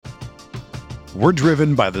We're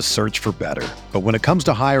driven by the search for better. But when it comes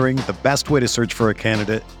to hiring, the best way to search for a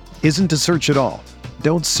candidate isn't to search at all.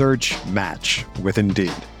 Don't search, match with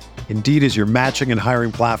Indeed. Indeed is your matching and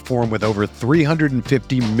hiring platform with over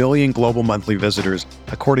 350 million global monthly visitors,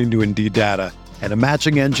 according to Indeed data, and a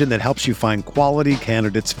matching engine that helps you find quality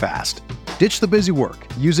candidates fast. Ditch the busy work.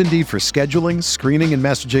 Use Indeed for scheduling, screening, and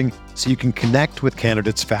messaging so you can connect with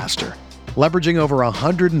candidates faster. Leveraging over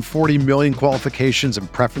 140 million qualifications and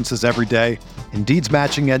preferences every day, Indeed's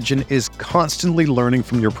matching engine is constantly learning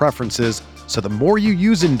from your preferences, so the more you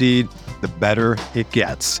use Indeed, the better it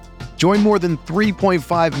gets. Join more than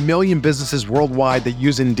 3.5 million businesses worldwide that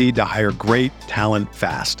use Indeed to hire great talent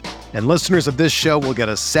fast. And listeners of this show will get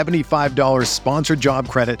a $75 sponsored job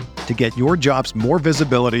credit to get your jobs more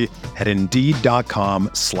visibility at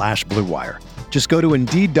Indeed.com/Blue Wire. Just go to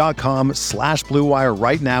Indeed.com/Blue Wire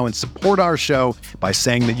right now and support our show by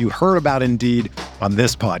saying that you heard about Indeed on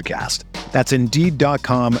this podcast. That's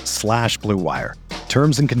Indeed.com/Blue Wire.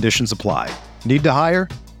 Terms and conditions apply. Need to hire?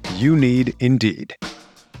 You need Indeed.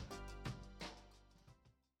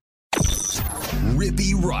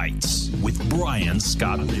 Rippee Writes with Brian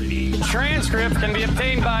Scott Rippee. Transcript can be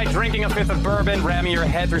obtained by drinking a fifth of bourbon, ramming your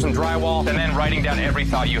head through some drywall, and then writing down every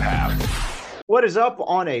thought you have. What is up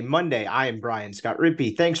on a Monday? I am Brian Scott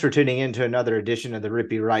Rippee. Thanks for tuning in to another edition of the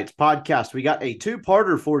Rippee Writes podcast. We got a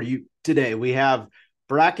two-parter for you today. We have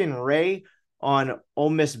Bracken Ray on Ole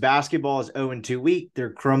Miss basketball's 0-2 week.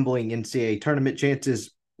 They're crumbling NCAA tournament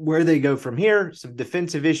chances, where they go from here, some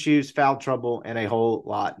defensive issues, foul trouble, and a whole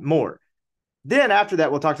lot more. Then after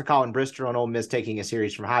that, we'll talk to Collin Brister on Ole Miss taking a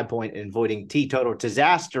series from High Point and avoiding teetotal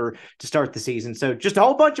disaster to start the season. So just a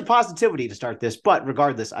whole bunch of positivity to start this. But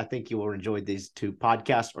regardless, I think you will enjoy these two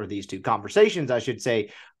podcasts, or these two conversations, I should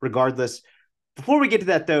say, regardless. Before we get to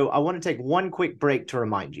that, though, I want to take one quick break to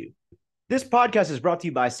remind you. This podcast is brought to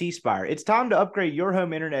you by C Spire. It's time to upgrade your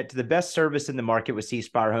home internet to the best service in the market with C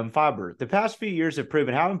Spire Home Fiber. The past few years have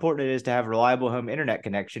proven how important it is to have a reliable home internet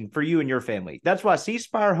connection for you and your family. That's why C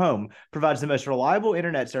Spire Home provides the most reliable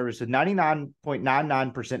internet service with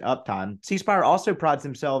 99.99% uptime. C Spire also prides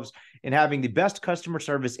themselves in having the best customer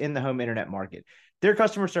service in the home internet market. Their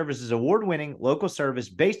customer service is award-winning local service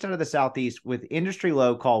based out of the Southeast with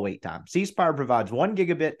industry-low call wait time. C Spire provides 1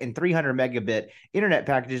 gigabit and 300 megabit internet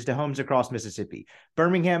packages to homes across Mississippi,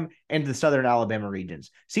 Birmingham, and the southern Alabama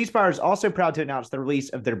regions. C Spire is also proud to announce the release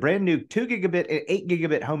of their brand new 2 gigabit and 8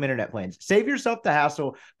 gigabit home internet plans. Save yourself the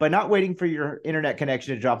hassle by not waiting for your internet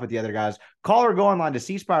connection to drop with the other guys. Call or go online to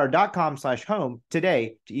cspire.com/home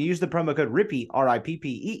today to use the promo code RIPPEE,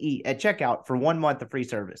 RIPPEE, at checkout for 1 month of free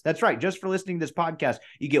service. That's right. Just for listening to this podcast,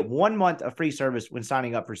 you get 1 month of free service when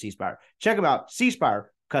signing up for C Spire. Check them out. C Spire,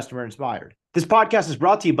 customer inspired. This podcast is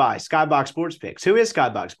brought to you by Skybox Sports Picks. Who is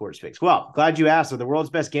Skybox Sports Picks? Well, glad you asked. They're the world's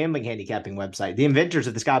best gambling handicapping website, the inventors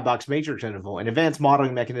of the Skybox Matrix interval, an advanced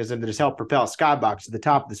modeling mechanism that has helped propel Skybox to the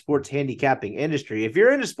top of the sports handicapping industry. If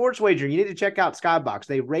you're into sports wagering, you need to check out Skybox.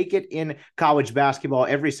 They rake it in college basketball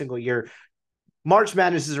every single year. March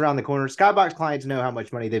Madness is around the corner. Skybox clients know how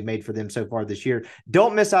much money they've made for them so far this year.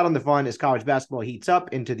 Don't miss out on the fun as college basketball heats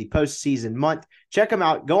up into the postseason month. Check them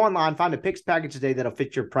out. Go online, find a picks package today that'll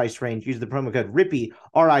fit your price range. Use the promo code RIPPEE,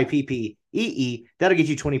 RIPPEE. That'll get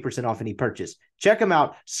you 20% off any purchase. Check them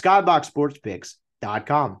out,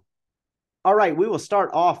 skyboxsportspicks.com. All right, we will start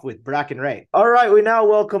off with Bracken Ray. All right, we now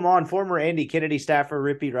welcome on former Andy Kennedy staffer,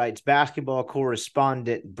 Rippee Writes basketball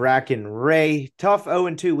correspondent Bracken Ray. Tough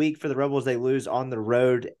 0-2 week for the Rebels. They lose on the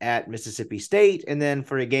road at Mississippi State. And then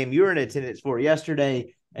for a game you were in attendance for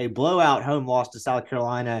yesterday, a blowout home loss to South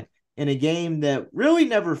Carolina in a game that really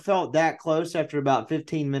never felt that close after about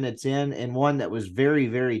 15 minutes in, and one that was very,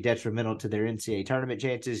 very detrimental to their NCAA tournament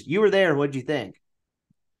chances. You were there. What'd you think?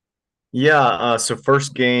 Yeah, so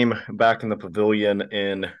first game back in the pavilion,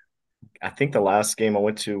 and I think the last game I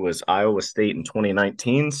went to was Iowa State in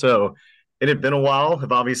 2019. So it had been a while.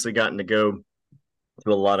 I've obviously gotten to go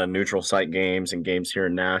to a lot of neutral site games and games here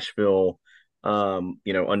in Nashville,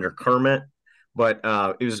 under Kermit. But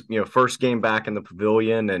it was, first game back in the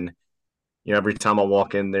pavilion, and every time I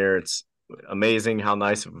walk in there, it's amazing how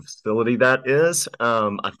nice of a facility that is.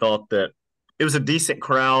 I thought that it was a decent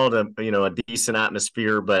crowd, a decent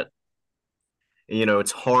atmosphere, but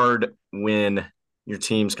it's hard when your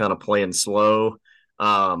team's kind of playing slow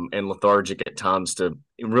and lethargic at times to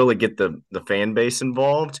really get the fan base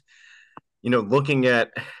involved. Looking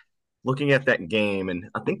at that game, and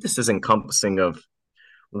I think this is encompassing of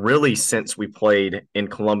really since we played in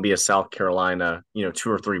Columbia, South Carolina,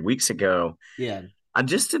 2 or 3 weeks ago. Yeah. I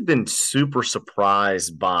just have been super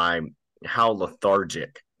surprised by how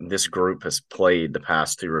lethargic this group has played the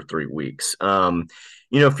past 2 or 3 weeks.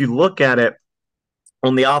 If you look at it,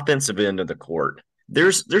 on the offensive end of the court,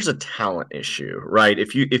 there's a talent issue, right?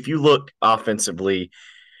 If you look offensively,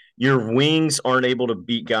 your wings aren't able to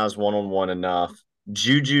beat guys one on one enough.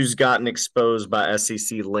 Juju's gotten exposed by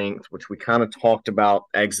SEC length, which we kind of talked about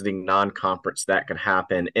exiting non-conference that could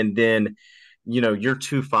happen, and then your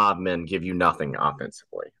 2 5 men give you nothing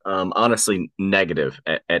offensively. Honestly, negative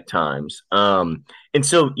at times. And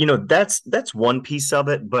so that's one piece of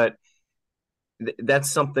it, but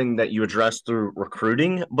that's something that you address through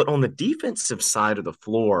recruiting. But on the defensive side of the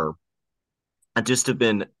floor, I've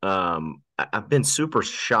been super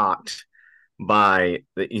shocked by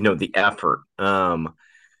the effort.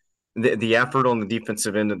 The effort on the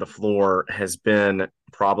defensive end of the floor has been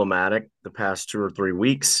problematic the past 2 or 3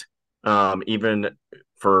 weeks. Even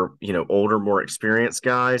for older, more experienced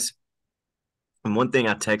guys. And one thing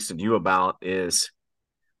I texted you about is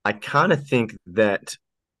I kind of think that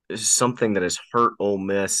something that has hurt Ole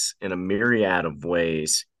Miss in a myriad of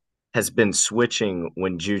ways has been switching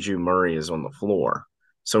when Juju Murray is on the floor.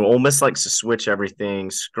 So Ole Miss likes to switch everything: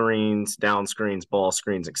 screens, down screens, ball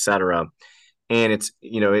screens, etc. And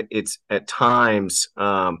it's at times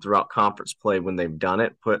throughout conference play when they've done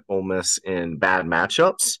it, put Ole Miss in bad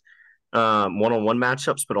matchups, one-on-one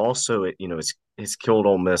matchups, but also it's killed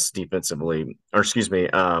Ole Miss defensively, or excuse me,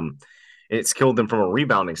 it's killed them from a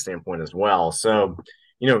rebounding standpoint as well. So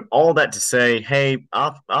all that to say, hey,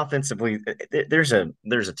 offensively, there's a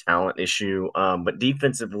talent issue, but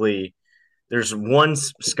defensively, there's one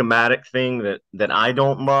schematic thing that I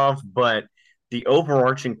don't love, but the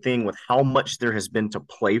overarching thing with how much there has been to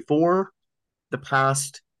play for the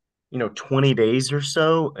past 20 days or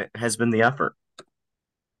so has been the effort.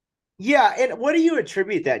 Yeah, and what do you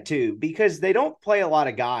attribute that to? Because they don't play a lot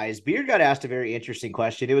of guys. Beard got asked a very interesting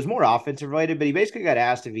question. It was more offensive related, but he basically got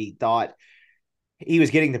asked if he thought he was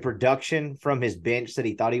getting the production from his bench that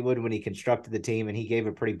he thought he would when he constructed the team, and he gave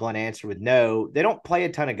a pretty blunt answer with no. They don't play a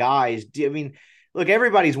ton of guys. I mean, look,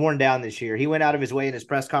 everybody's worn down this year. He went out of his way in his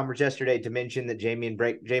press conference yesterday to mention that Jamin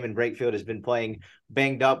Brakefield has been playing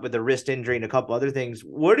banged up with a wrist injury and a couple other things.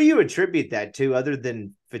 What do you attribute that to other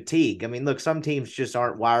than fatigue? I mean, look, some teams just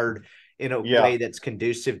aren't wired in a way that's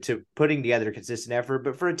conducive to putting together a consistent effort.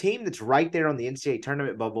 But for a team that's right there on the NCAA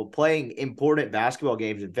tournament bubble, playing important basketball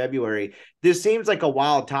games in February, this seems like a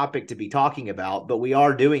wild topic to be talking about, but we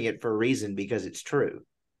are doing it for a reason because it's true.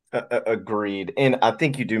 Agreed. And I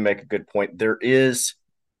think you do make a good point. This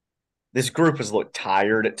group has looked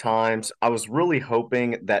tired at times. I was really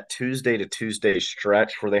hoping that Tuesday to Tuesday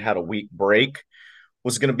stretch where they had a week break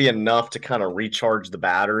was going to be enough to kind of recharge the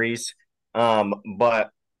batteries.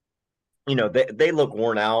 But they look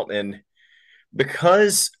worn out, and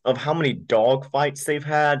because of how many dog fights they've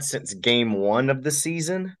had since game one of the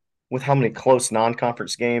season, with how many close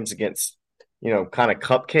non-conference games against kind of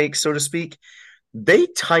cupcakes, so to speak, they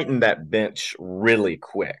tightened that bench really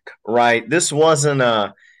quick, right? This wasn't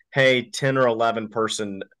a hey 10 or 11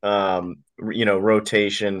 person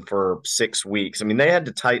rotation for 6 weeks. I mean, they had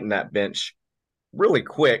to tighten that bench really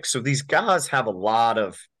quick, so these guys have a lot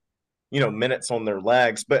of minutes on their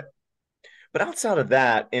legs. But outside of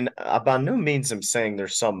that, and by no means I'm saying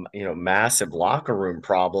there's some, massive locker room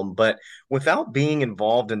problem, but without being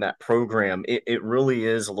involved in that program, it really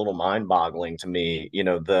is a little mind-boggling to me,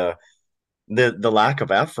 the lack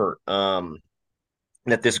of effort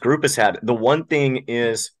that this group has had. The one thing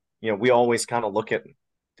is, we always kind of look at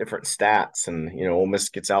different stats, and Ole Miss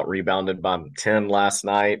gets out rebounded by 10 last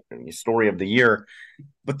night, story of the year.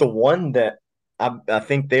 But the one that I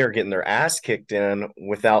think they are getting their ass kicked in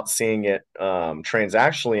without seeing it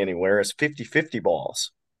transactionally anywhere is 50-50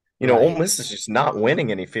 balls. Right. Ole Miss is just not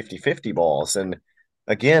winning any 50-50 balls. And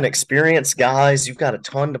again, experienced guys, you've got a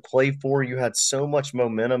ton to play for. You had so much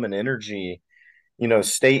momentum and energy,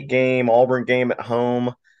 state game, Auburn game at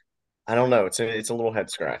home. I don't know. It's a little head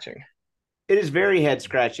scratching. It is very head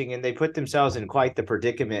scratching, and they put themselves in quite the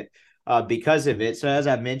predicament because of it. So as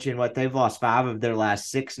I mentioned, they've lost 5 of their last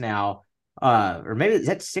 6 now. Or maybe is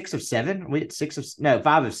that 6 of 7? We had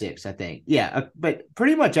 5 of 6, I think. Yeah, but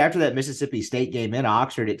pretty much after that Mississippi State game in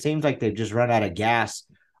Oxford, it seems like they've just run out of gas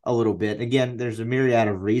a little bit. Again, there's a myriad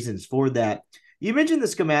of reasons for that. You mentioned the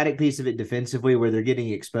schematic piece of it defensively, where they're getting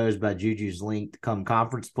exposed by Juju's length come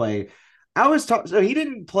conference play. So he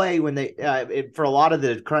didn't play when they for a lot of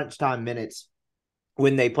the crunch time minutes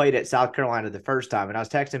when they played at South Carolina the first time. And I was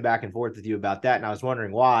texting back and forth with you about that, and I was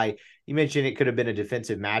wondering why. You mentioned it could have been a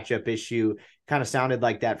defensive matchup issue. Kind of sounded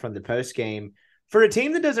like that from the post game. For a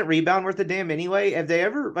team that doesn't rebound worth a damn anyway,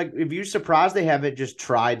 if you're surprised they haven't just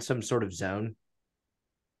tried some sort of zone?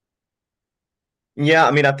 Yeah,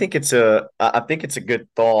 I mean, I think it's a good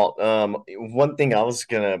thought. One thing I was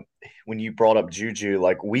gonna, when you brought up Juju,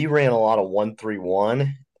 like we ran a lot of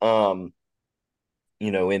 1-3-1,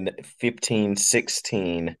 in 15,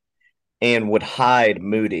 16, and would hide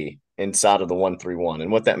Moody inside of the 1-3-1.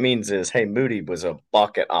 And what that means is, hey, Moody was a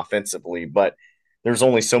bucket offensively, but there's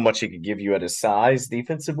only so much he could give you at his size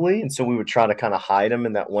defensively. And so we would try to kind of hide him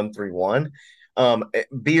in that 1-3-1.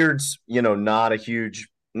 Beard's, not a huge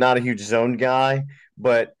zone guy,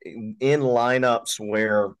 but in lineups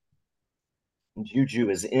where Juju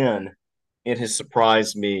is in, it has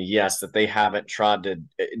surprised me, yes, that they haven't tried to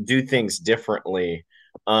do things differently,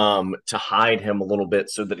 to hide him a little bit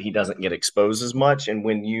so that he doesn't get exposed as much. And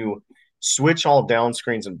when you switch all down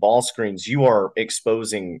screens and ball screens, you are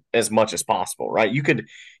exposing as much as possible, right? You could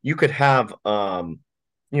have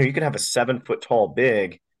you could have a 7 foot tall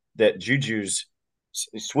big that Juju's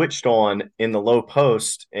switched on in the low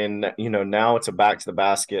post, and now it's a back to the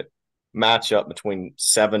basket matchup between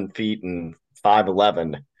 7 feet and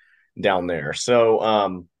 5'11" down there.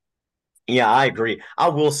 So yeah, I agree. I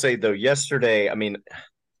will say though, yesterday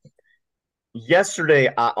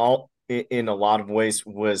in a lot of ways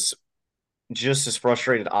was just as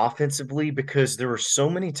frustrated offensively because there were so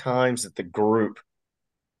many times that the group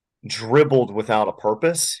dribbled without a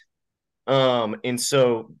purpose. And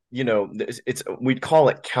so, it's we'd call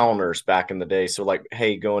it counters back in the day. So like,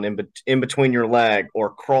 hey, going in between your leg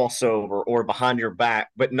or crossover or behind your back,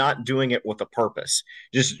 but not doing it with a purpose.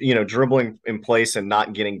 Just, dribbling in place and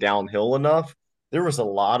not getting downhill enough. There was a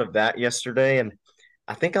lot of that yesterday, and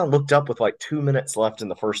I think I looked up with like 2 minutes left in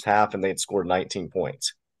the first half and they had scored 19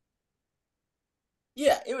 points.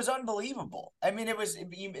 Yeah, it was unbelievable. I mean,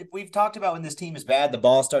 we've talked about when this team is bad, the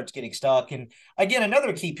ball starts getting stuck. And again,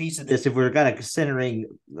 another key piece of this, if we're kind of centering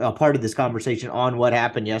a part of this conversation on what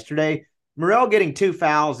happened yesterday, Morrell getting 2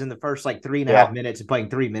 fouls in the first like 3.5 minutes and playing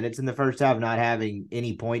 3 minutes in the first half, not having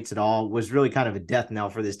any points at all, was really kind of a death knell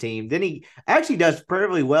for this team. Then he actually does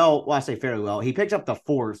fairly well. Well, I say fairly well. He picks up the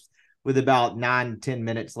fourth with about 9-10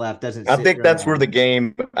 minutes left. Doesn't I sit think very that's where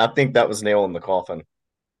long. I think that was nail in the coffin.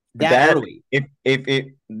 That That early. if it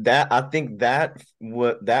that I think that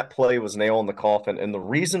play was nail in the coffin, and the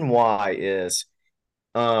reason why is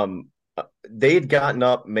um they had gotten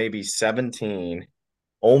up maybe 17.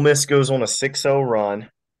 Ole Miss goes on a 6-0 run.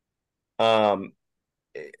 Um,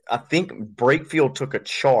 I think Brakefield took a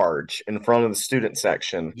charge in front of the student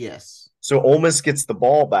section. Yes. So Ole Miss gets the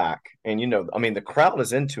ball back, and I mean the crowd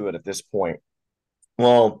is into it at this point.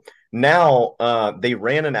 Well, now they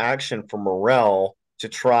ran an action for Morrell to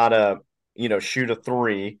try to, shoot a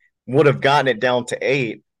three, would have gotten it down to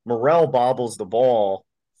 8. Morrell bobbles the ball,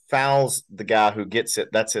 fouls the guy who gets it.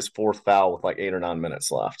 That's his fourth foul with like 8 or 9 minutes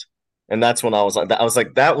left. And that's when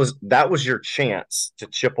that was your chance to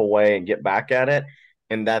chip away and get back at it.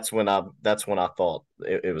 And that's when I thought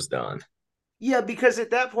it was done. Yeah, because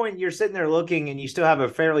at that point you're sitting there looking and you still have a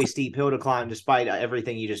fairly steep hill to climb despite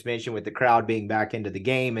everything you just mentioned with the crowd being back into the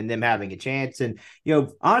game and them having a chance. And,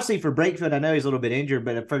 honestly, for Brakefield, I know he's a little bit injured,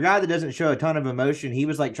 but for a guy that doesn't show a ton of emotion, he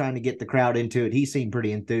was like trying to get the crowd into it. He seemed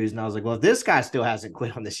pretty enthused. And I was like, well, if this guy still hasn't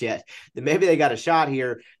quit on this yet, then maybe they got a shot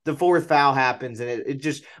here. The fourth foul happens. And it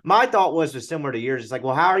just, my thought was similar to yours. It's like,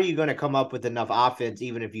 well, how are you going to come up with enough offense,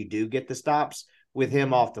 even if you do get the stops, with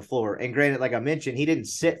him off the floor? And granted, like I mentioned, he didn't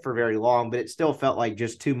sit for very long, but it still felt like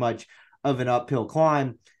just too much of an uphill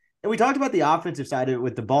climb. And we talked about the offensive side of it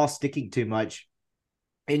with the ball sticking too much.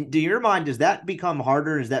 And to your mind, does that become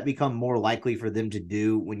harder? Does that become more likely for them to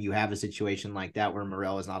do when you have a situation like that where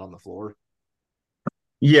Morrell is not on the floor?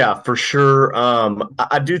 Yeah, for sure.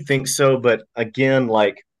 I do think so, but again,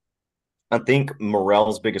 like I think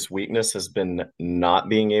Morel's biggest weakness has been not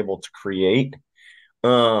being able to create.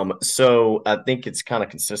 So I think it's kind of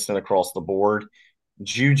consistent across the board.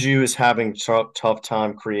 Juju is having tough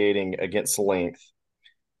time creating against length.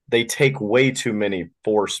 They take way too many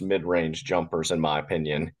forced mid-range jumpers, in my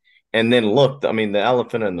opinion. And then look, I mean, the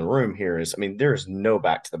elephant in the room here is, I mean, there's no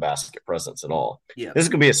back to the basket presence at all. Yeah. This is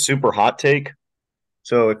gonna be a super hot take.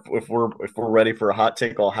 So if we're ready for a hot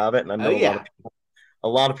take, I'll have it. And I Oh, know yeah. a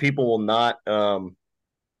lot of people will not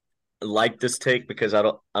like this take because I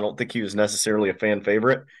don't think he was necessarily a fan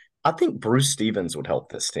favorite. I think Bruce Stevens would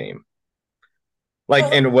help this team. Like,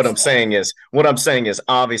 and what I'm saying is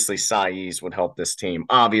obviously Saiz would help this team.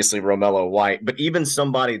 Obviously Romello White, but even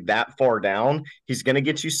somebody that far down, he's going to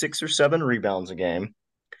get you 6 or 7 rebounds a game.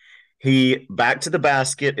 He back to the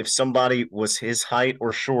basket if somebody was his height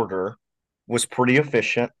or shorter was pretty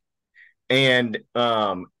efficient. And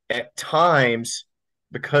at times,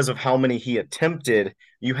 because of how many he attempted,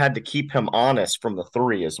 you had to keep him honest from the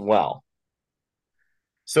three as well.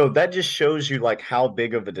 So that just shows you like how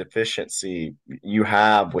big of a deficiency you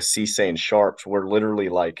have with Cisse and Sharps, where literally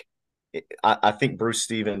like I think Bruce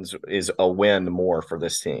Stevens is a win more for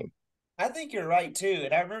this team. I think you're right too.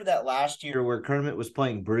 And I remember that last year where Kermit was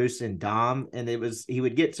playing Bruce and Dom, and he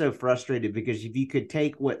would get so frustrated because if you could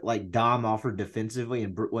take what like Dom offered defensively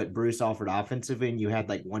and what Bruce offered offensively, and you had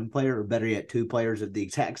like one player or better yet, two players of the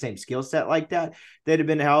exact same skill set like that, they'd have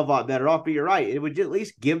been a hell of a lot better off. But you're right. It would at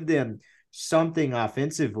least give them something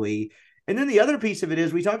offensively. And then the other piece of it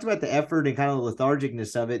is we talked about the effort and kind of the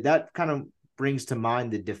lethargicness of it. That kind of brings to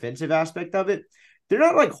mind the defensive aspect of it. They're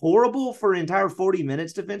not like horrible for an entire 40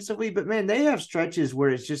 minutes defensively, but man, they have stretches where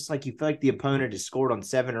it's just like you feel like the opponent has scored on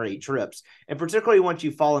 7 or 8 trips. And particularly once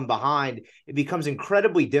you've fallen behind, it becomes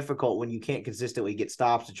incredibly difficult when you can't consistently get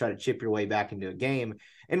stops to try to chip your way back into a game.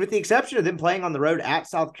 And with the exception of them playing on the road at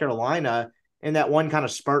South Carolina and that one kind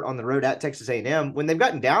of spurt on the road at Texas A&M, when they've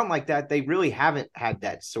gotten down like that, they really haven't had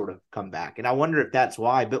that sort of comeback. And I wonder if that's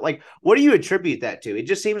why. But like, what do you attribute that to? It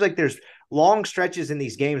just seems like there's long stretches in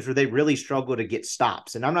these games where they really struggle to get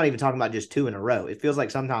stops. And I'm not even talking about just 2 in a row. It feels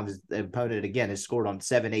like sometimes the opponent, again, has scored on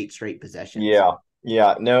 7, 8 straight possessions. Yeah.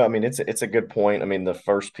 Yeah, no, I mean it's a good point. I mean, the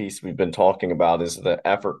first piece we've been talking about is the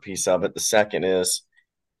effort piece of it. The second is,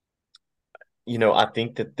 I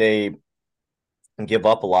think that they give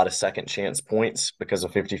up a lot of second chance points because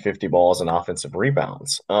of 50-50 balls and offensive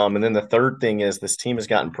rebounds. And then the third thing is this team has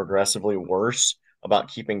gotten progressively worse about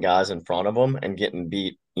keeping guys in front of them and getting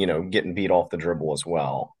beat off the dribble as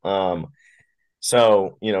well.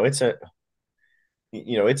 So,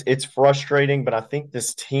 it's frustrating, but I think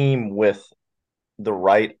this team with the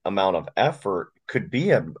right amount of effort could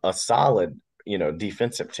be a solid,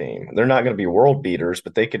 defensive team. They're not going to be world beaters,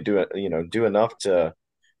 but they could do it, do enough to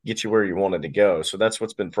get you where you wanted to go. So that's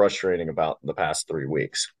what's been frustrating about the past 3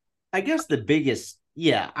 weeks. I guess the biggest,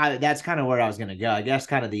 that's kind of where I was going to go. I guess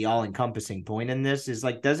kind of the all-encompassing point in this is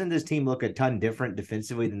like, doesn't this team look a ton different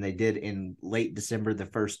defensively than they did in late December, the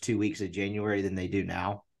first 2 weeks of January than they do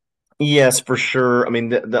now? Yes, for sure. I mean,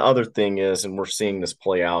 the other thing is, and we're seeing this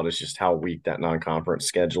play out, is just how weak that non-conference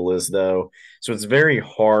schedule is, though. So it's very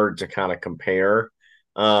hard to kind of compare.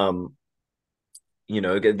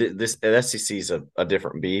 This SEC is a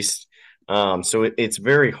different beast. So it's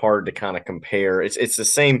very hard to kind of compare. It's the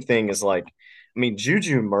same thing as like, I mean,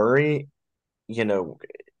 Juju Murray,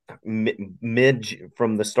 mid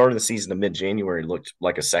from the start of the season to mid January looked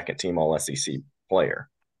like a second team All SEC player.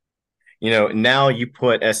 Now you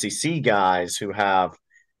put SEC guys who have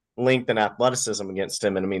length and athleticism against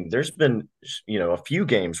him, and I mean, there's been a few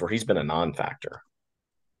games where he's been a non-factor.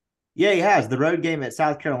 Yeah, he has. The road game at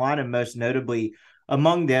South Carolina, most notably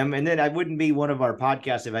among them. And then I wouldn't be one of our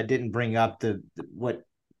podcasts if I didn't bring up what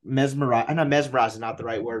mesmerize. I know mesmerize is not the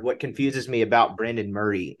right word. What confuses me about Brandon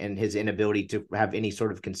Murray and his inability to have any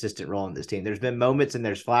sort of consistent role in this team. There's been moments and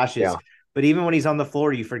there's flashes, but even when he's on the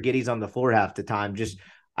floor, you forget he's on the floor half the time. Just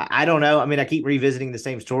I don't know. I mean, I keep revisiting the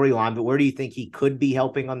same storyline, but where do you think he could be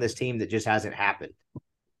helping on this team that just hasn't happened?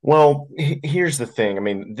 Well, here's the thing. I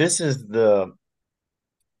mean, this is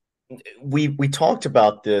we talked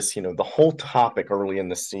about this, the whole topic early in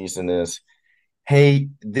the season is, hey,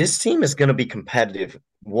 this team is going to be competitive.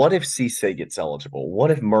 What if Cisse gets eligible?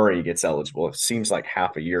 What if Murray gets eligible? It seems like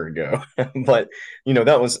half a year ago, but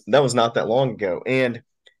that was not that long ago. And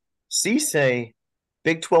Cisse,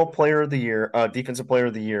 Big 12 player of the year, defensive player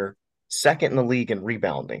of the year, second in the league in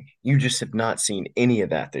rebounding. You just have not seen any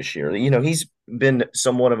of that this year. He's been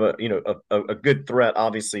somewhat of a good threat,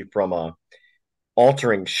 obviously, from a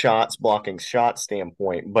altering shots, blocking shot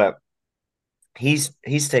standpoint, but he's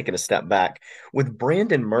taken a step back. With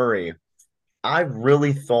Brandon Murray, I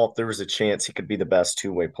really thought there was a chance he could be the best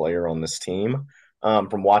two-way player on this team.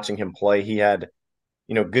 From watching him play, he had,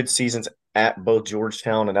 good seasons at both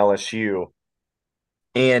Georgetown and LSU.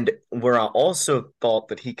 And where I also thought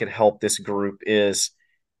that he could help this group is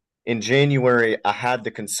in January, I had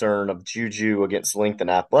the concern of Juju against length and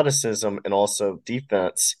athleticism and also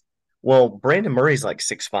defense. Well, Brandon Murray's like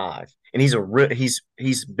 6'5", and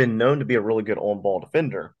he's been known to be a really good on-ball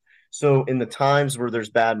defender. So in the times where there's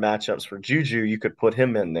bad matchups for Juju, you could put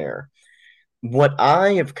him in there. What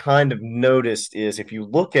I have kind of noticed is if you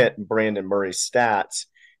look at Brandon Murray's stats,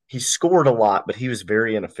 he scored a lot, but he was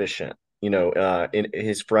very inefficient, in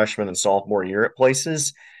his freshman and sophomore year at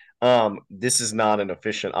places. This is not an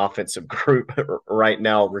efficient offensive group right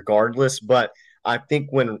now, regardless. But I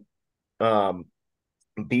think when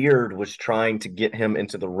Beard was trying to get him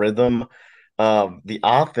into the rhythm of the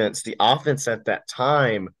offense at that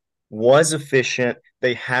time was efficient.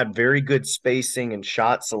 They had very good spacing and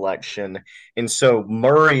shot selection. And so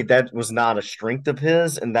Murray, that was not a strength of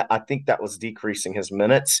his. And that I think that was decreasing his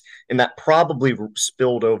minutes. And that probably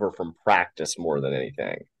spilled over from practice more than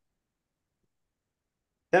anything.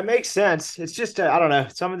 That makes sense. It's just I don't know.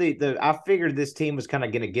 Some of the I figured this team was kind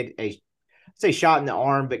of going to get a say shot in the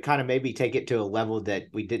arm, but kind of maybe take it to a level that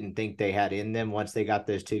we didn't think they had in them once they got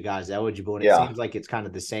those two guys eligible. And it seems like it's kind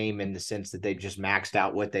of the same in the sense that they just maxed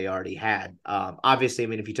out what they already had. Obviously, I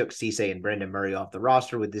mean, if you took Cisse and Brendan Murray off the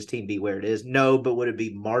roster, would this team be where it is? No, but would it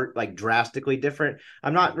be like drastically different?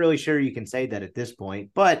 I'm not really sure you can say that at this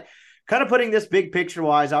point, but kind of putting this big picture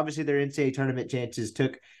wise, obviously their NCAA tournament chances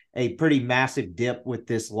took a pretty massive dip with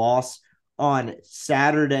this loss on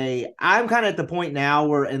Saturday. I'm kind of at the point now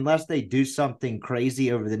where unless they do something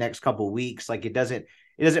crazy over the next couple of weeks, like it doesn't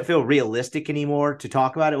feel realistic anymore to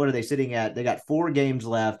talk about it. What are they sitting at? They got 4 games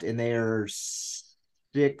left and they're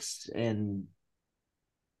 6 and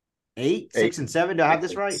 8, 6 and 7. Do I have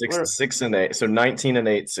this right? 6 and 8. So 19 and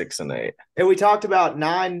 8, 6 and 8. And we talked about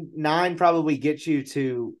nine probably gets you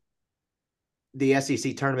to the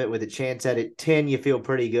SEC tournament with a chance at it. 10, you feel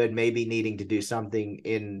pretty good, maybe needing to do something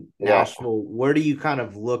in Nashville. Where do you kind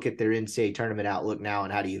of look at their NCAA tournament outlook now,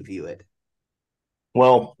 and how do you view it?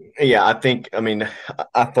 Well, yeah, I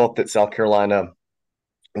thought that South Carolina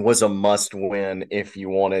was a must win if you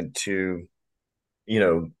wanted to,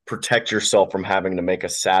 protect yourself from having to make a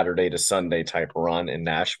Saturday to Sunday type run in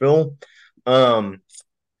Nashville. The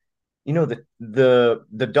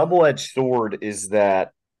double-edged sword is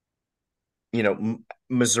that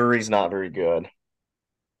Missouri's not very good.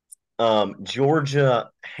 Georgia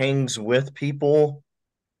hangs with people,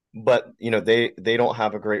 but they don't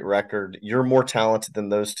have a great record. You're more talented than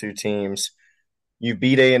those two teams. You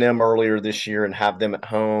beat A&M earlier this year and have them at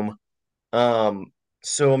home.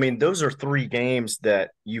 So those are 3 games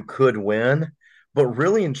that you could win, but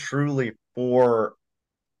really and truly for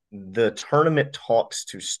the tournament talks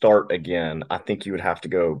to start again, I think you would have to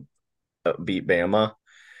go beat Bama.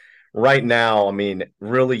 Right now,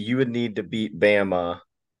 really, you would need to beat Bama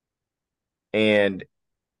and,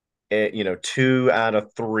 2 out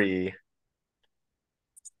of 3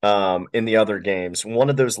 in the other games. One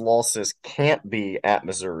of those losses can't be at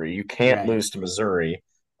Missouri. You can't lose to Missouri.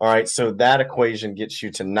 All right, so that equation gets you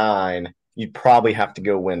to 9. You'd probably have to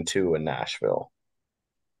go win 2 in Nashville.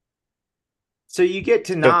 So you get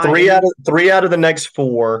to 9. So 3 out of the next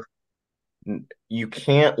 4, you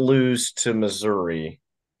can't lose to Missouri.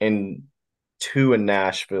 And 2 in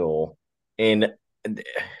Nashville, and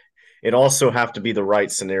it also have to be the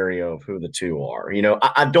right scenario of who the 2 are.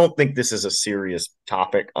 I don't think this is a serious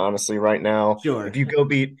topic, honestly, right now. Sure. If you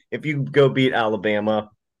go beat Alabama,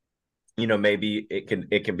 maybe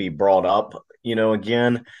it can be brought up,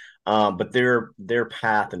 again. But their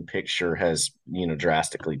path and picture has,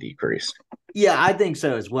 drastically decreased. Yeah, I think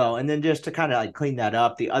so as well. And then just to kind of like clean that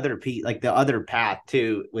up, the other path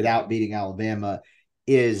too, without beating Alabama,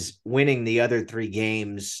 is winning the other 3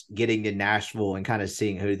 games, getting to Nashville and kind of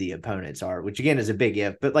seeing who the opponents are, which again is a big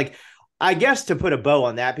if. But like, I guess to put a bow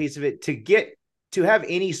on that piece of it, to have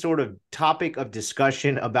any sort of topic of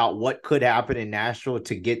discussion about what could happen in Nashville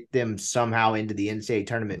to get them somehow into the NCAA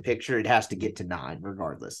tournament picture, it has to get to 9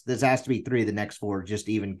 regardless. This has to be 3 of the next 4, just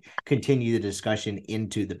to even continue the discussion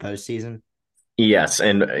into the postseason. Yes,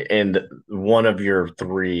 and one of your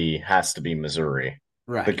 3 has to be Missouri.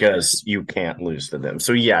 Right. Because you can't lose to them.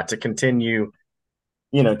 So yeah, to continue,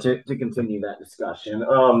 to continue that discussion.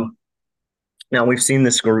 Now we've seen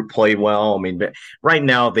this group play well. But right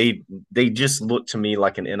now they just look to me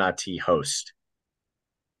like an NIT host.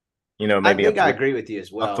 Maybe I agree with you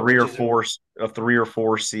as well. A 3 or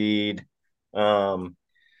 4 seed. But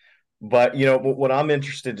what I'm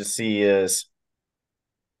interested to see is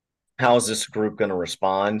how is this group going to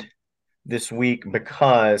respond this week,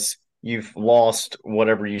 because you've lost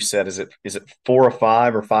whatever you said. Is it 4 of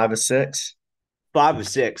 5 or 5 of 6? 5 of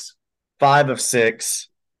 6. 5 of 6.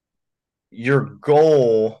 Your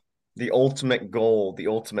goal, the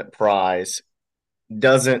ultimate prize,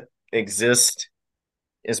 doesn't exist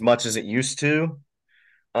as much as it used to.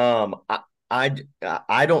 I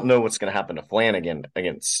don't know what's going to happen to Flanagan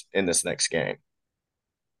in this next game.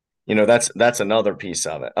 That's another piece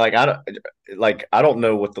of it. I don't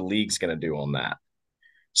know what the league's going to do on that.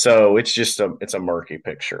 So it's just a murky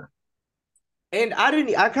picture. And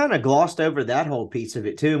I kind of glossed over that whole piece of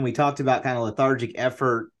it too. And we talked about kind of lethargic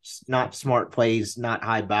effort, not smart plays, not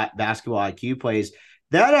high basketball IQ plays.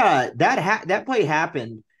 That play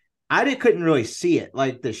happened. Couldn't really see it.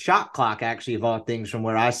 Like the shot clock, actually, of all things, from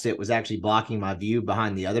where I sit, was actually blocking my view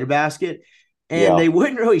behind the other basket. And they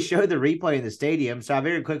wouldn't really show the replay in the stadium. So I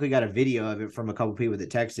very quickly got a video of it from a couple people that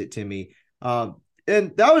texted it to me.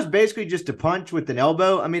 And that was basically just a punch with an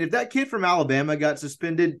elbow. I mean, if that kid from Alabama got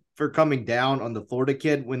suspended for coming down on the Florida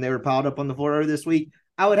kid when they were piled up on the floor this week,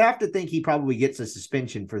 I would have to think he probably gets a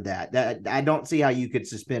suspension for that. I don't see how you could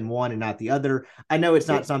suspend one and not the other. I know it's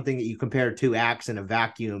not something that you compare two acts in a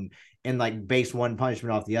vacuum and like base one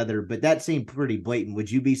punishment off the other, but that seemed pretty blatant. Would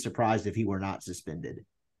you be surprised if he were not suspended?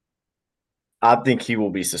 I think he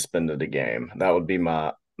will be suspended a game. That would be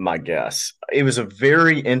my guess. It was a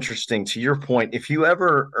very interesting, to your point, if you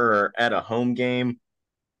ever are at a home game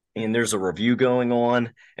and there's a review going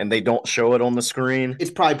on and they don't show it on the screen,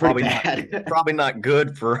 it's probably bad. Probably not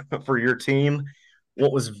good for your team.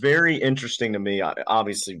 What was very interesting to me,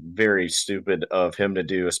 obviously very stupid of him to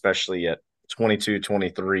do, especially at 22,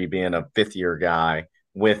 23, being a fifth-year guy,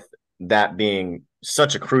 with that being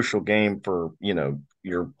such a crucial game for,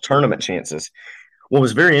 your tournament chances. What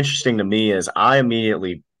was very interesting to me is I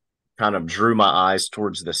immediately kind of drew my eyes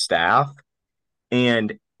towards the staff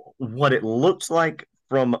and what it looked like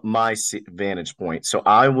from my vantage point. So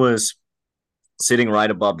I was sitting right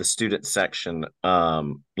above the student section,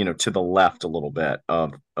 to the left a little bit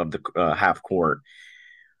of the half court.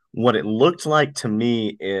 What it looked like to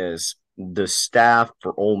me is the staff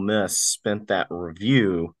for Ole Miss spent that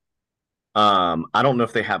review. I don't know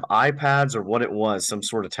if they have iPads or what it was, some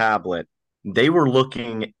sort of tablet. They were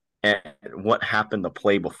looking at what happened the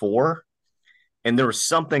play before, and there was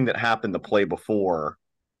something that happened the play before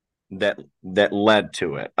that led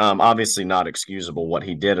to it. Obviously not excusable what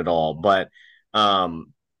he did at all, but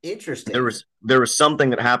interesting. There was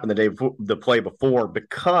something that happened the play before,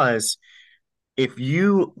 because if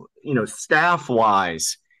staff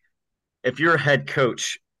wise, if you're a head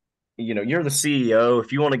coach, you're the CEO.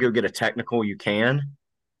 If you want to go get a technical, you can.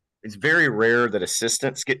 It's very rare that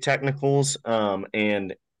assistants get technicals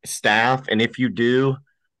and staff. And if you do,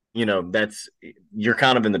 you're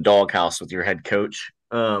kind of in the doghouse with your head coach.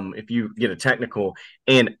 If you get a technical,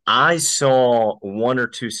 and I saw one or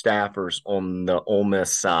two staffers on the Ole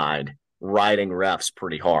Miss side riding refs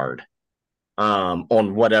pretty hard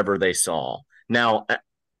on whatever they saw. Now,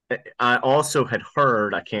 I also had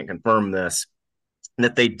heard, I can't confirm this,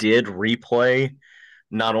 that they did replay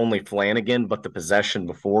not only Flanagan but the possession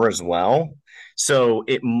before as well. So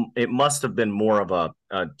it must have been more of a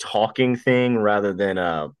talking thing rather than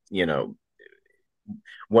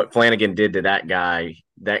what Flanagan did to that guy.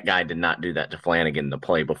 That guy did not do that to Flanagan the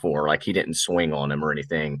play before. Like, he didn't swing on him or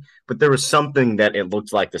anything. But there was something that it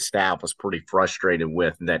looked like the staff was pretty frustrated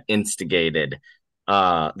with that instigated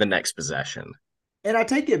the next possession. And I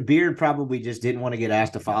take it Beard probably just didn't want to get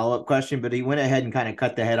asked a follow-up question, but he went ahead and kind of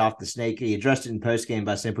cut the head off the snake. He addressed it in postgame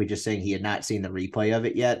by simply just saying he had not seen the replay of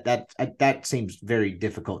it yet. That seems very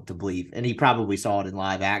difficult to believe. And he probably saw it in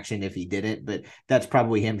live action if he didn't, but that's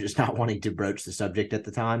probably him just not wanting to broach the subject at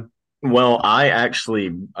the time. Well, I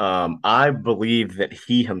actually, I believe that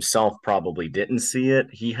he himself probably didn't see it.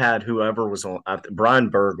 He had whoever was on, Brian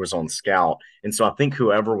Berg was on scout. And so I think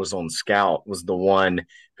whoever was on scout was the one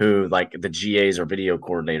who, like, the GAs or video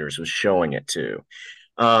coordinators was showing it to.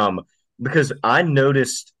 Because I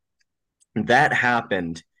noticed that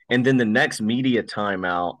happened. And then the next media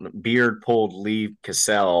timeout, Beard pulled Lee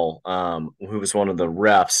Cassell, who was one of the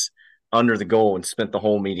refs, under the goal and spent the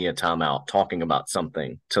whole media timeout talking about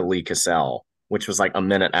something to Lee Cassell, which was like a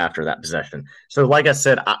minute after that possession. So like I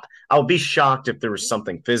said, I'll be shocked if there was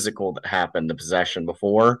something physical that happened the possession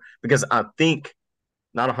before, because I think,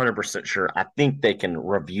 not 100% sure, I think they can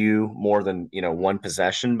review more than, one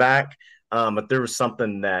possession back. But there was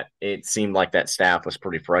something that it seemed like that staff was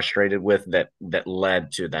pretty frustrated with that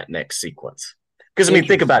led to that next sequence. Because, I mean,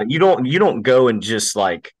 think about it. You don't go and just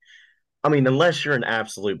like, I mean, unless you're an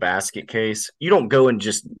absolute basket case, you don't go and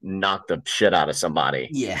just knock the shit out of somebody.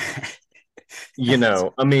 Yeah.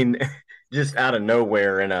 I mean, just out of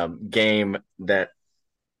nowhere in a game that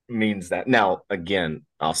means that. Now, again,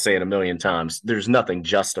 I'll say it a million times. There's nothing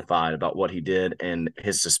justified about what he did, and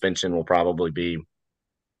his suspension will probably be,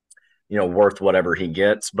 worth whatever he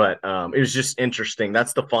gets. But it was just interesting.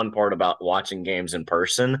 That's the fun part about watching games in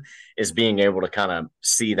person, is being able to kind of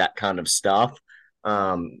see that kind of stuff.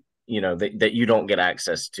 That you don't get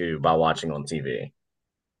access to by watching on TV.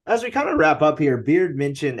 As we kind of wrap up here, Beard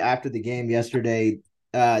mentioned after the game yesterday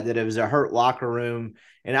that it was a hurt locker room.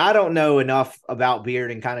 And I don't know enough about Beard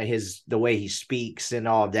and kind of the way he speaks and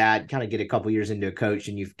all of that. Kind of get a couple years into a coach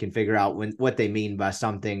and you can figure out what they mean by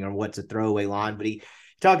something or what's a throwaway line. But he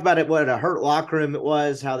talked about it, what a hurt locker room it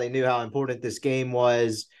was, how they knew how important this game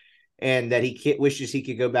was, and that he wishes he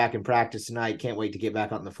could go back and practice tonight. Can't wait to get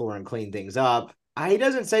back on the floor and clean things up. He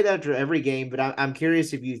doesn't say that after every game, but I'm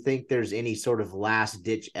curious if you think there's any sort of last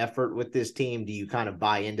ditch effort with this team. Do you kind of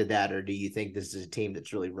buy into that, or do you think this is a team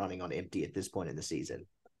that's really running on empty at this point in the season?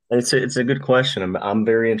 It's a good question. I'm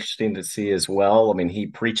very interested to see as well. I mean, he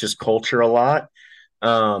preaches culture a lot,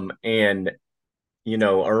 and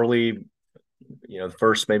early, the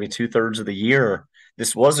first maybe 2/3 of the year,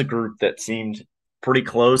 this was a group that seemed pretty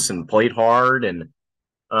close and played hard. And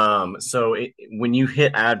when you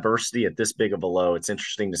hit adversity at this big of a low, it's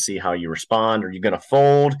interesting to see how you respond. Are you going to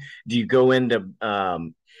fold? Do you go into,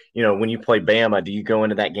 when you play Bama, do you go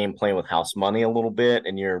into that game playing with house money a little bit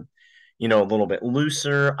and you're, a little bit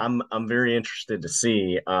looser? I'm very interested to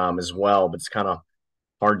see as well, but it's kind of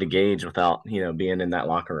hard to gauge without, being in that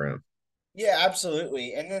locker room. Yeah,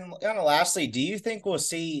 absolutely. And then lastly, do you think we'll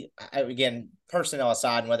see, again, personnel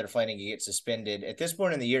aside and whether Flanagan gets suspended at this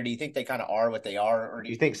point in the year, do you think they kind of are what they are? Or Do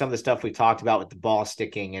you think some of the stuff we talked about with the ball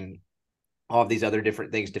sticking and all of these other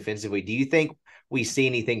different things defensively, do you think we see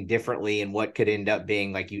anything differently in what could end up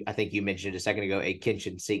being, like I think you mentioned a second ago, a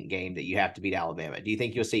kitchen sink game that you have to beat Alabama? Do you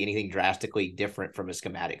think you'll see anything drastically different from a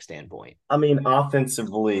schematic standpoint? I mean,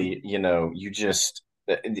 offensively,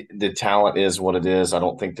 the talent is what it is. I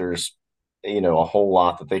don't think there's a whole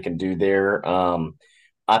lot that they can do there.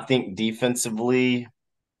 I think defensively,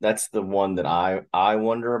 that's the one that I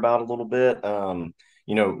wonder about a little bit.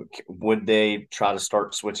 Would they try to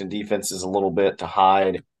start switching defenses a little bit to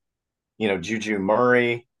hide, Juju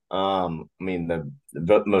Murray? I mean,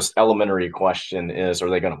 the most elementary question is, are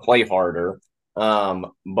they going to play harder?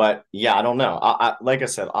 But yeah, I don't know. Like I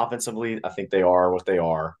said, offensively, I think they are what they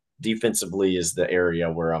are. Defensively is the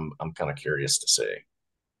area where I'm kind of curious to see.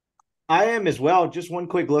 I am as well. Just one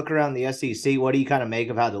quick look around the SEC. What do you kind of make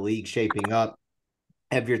of how the league's shaping up?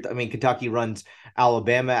 Kentucky runs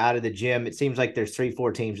Alabama out of the gym. It seems like there's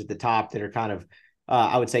 3-4 teams at the top that are kind of,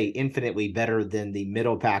 I would say, infinitely better than the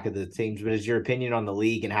middle pack of the teams. But is your opinion on the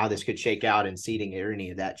league and how this could shake out in seeding or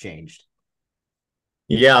any of that changed?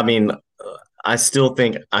 Yeah, I mean, I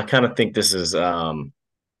kind of think this is, I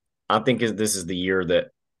think this is the year that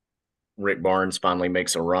Rick Barnes finally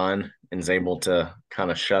makes a run and is able to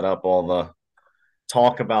kind of shut up all the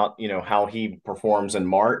talk about, how he performs in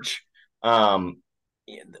March.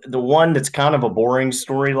 The one that's kind of a boring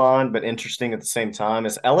storyline, but interesting at the same time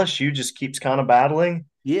is LSU just keeps kind of battling.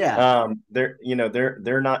 Yeah.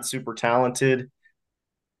 They're not super talented.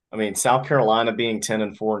 I mean, South Carolina being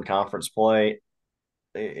 10-4 in conference play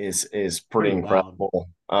is pretty incredible.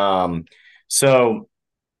 So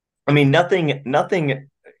I mean, nothing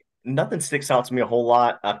sticks out to me a whole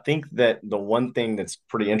lot. I think that the one thing that's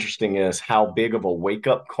pretty interesting is how big of a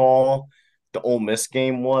wake-up call the Ole Miss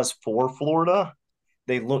game was for Florida.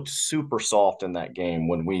 They looked super soft in that game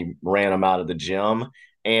when we ran them out of the gym,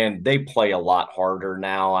 and they play a lot harder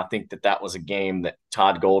now. I think that was a game that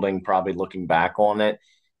Todd Golding, probably looking back on it,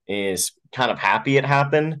 is kind of happy it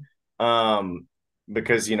happened,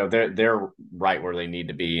 because they're right where they need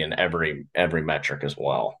to be in every metric as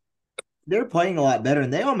well. They're playing a lot better,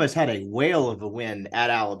 and they almost had a whale of a win at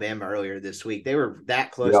Alabama earlier this week. They were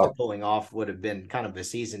that close to pulling off would have been kind of a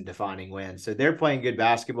season-defining win. So they're playing good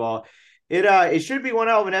basketball. It should be one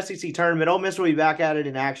hell of an SEC tournament. Ole Miss will be back at it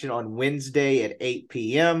in action on Wednesday at 8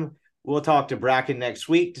 p.m. We'll talk to Bracken next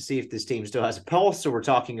week to see if this team still has a pulse. So we're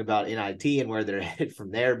talking about NIT and where they're headed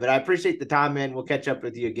from there. But I appreciate the time, man. We'll catch up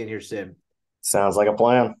with you again here soon. Sounds like a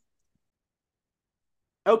plan.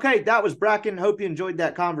 Okay, that was Bracken. Hope you enjoyed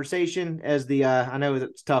that conversation. As I know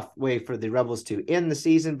it's a tough way for the Rebels to end the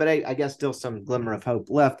season, but I guess still some glimmer of hope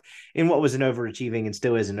left in what was an overachieving and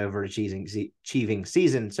still is an overachieving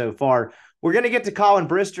season so far. We're going to get to Collin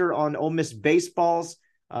Brister on Ole Miss baseball's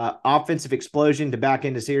offensive explosion to back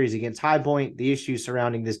into series against High Point, the issues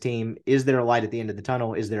surrounding this team. Is there a light at the end of the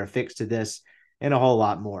tunnel? Is there a fix to this? And a whole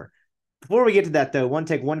lot more. Before we get to that, though, I want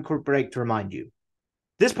to take one quick break to remind you.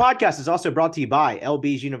 This podcast is also brought to you by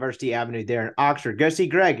LB's University Avenue there in Oxford. Go see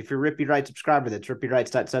Greg if you're a Rippee Wright subscriber. That's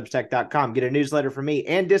rippeewrights.substack.com. Get a newsletter from me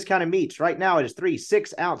and discounted meats. Right now it is 3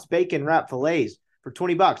 6-ounce bacon wrap fillets for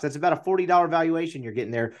 $20. That's about a $40 valuation you're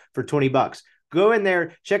getting there for $20. Go in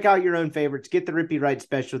there, check out your own favorites, get the Rippee Wright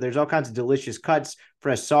special. There's all kinds of delicious cuts,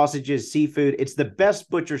 fresh sausages, seafood. It's the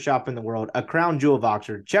best butcher shop in the world, a crown jewel of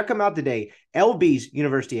Oxford. Check them out today. LB's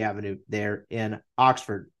University Avenue there in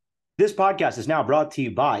Oxford. This podcast is now brought to you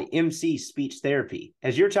by MC Speech Therapy.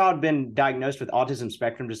 Has your child been diagnosed with autism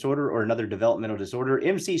spectrum disorder or another developmental disorder?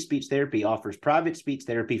 MC Speech Therapy offers private speech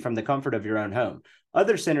therapy from the comfort of your own home.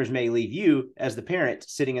 Other centers may leave you, as the parent,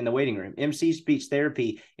 sitting in the waiting room. MC Speech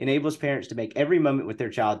Therapy enables parents to make every moment with their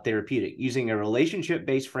child therapeutic. Using a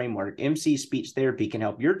relationship-based framework, MC Speech Therapy can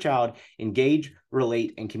help your child engage,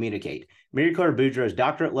 relate, and communicate. Mary Claire Boudreaux's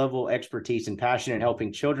doctorate-level expertise and passion in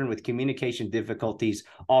helping children with communication difficulties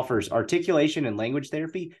offers articulation and language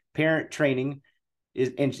therapy, parent training,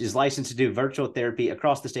 is licensed to do virtual therapy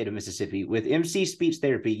across the state of Mississippi. With MC Speech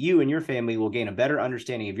Therapy, you and your family will gain a better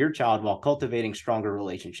understanding of your child while cultivating stronger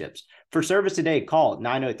relationships. For service today, call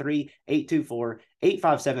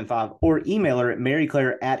 903-824-8575 or email her at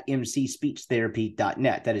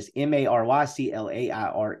maryclaire@mcspeechtherapy.net. That is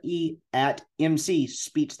MARYCLAIRE at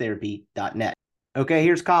mcspeechtherapy.net. Okay,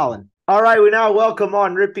 here's Collin. All right, we now welcome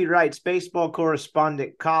on Rippee Wright's baseball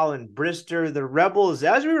correspondent, Collin Brister. The Rebels,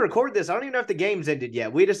 as we record this, I don't even know if the game's ended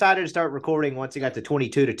yet. We decided to start recording once it got to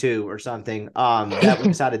 22-2 or something. That we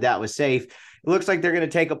decided that was safe. It looks like they're going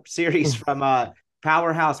to take a series from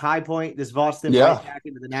Powerhouse High Point. This vaults them right back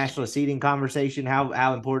into the national seeding conversation.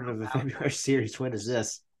 How important of a February series win is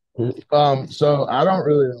this? So I don't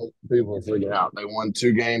really know what people are figuring out. They won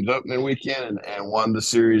 2 games opening weekend and won the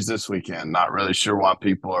series this weekend. Not really sure why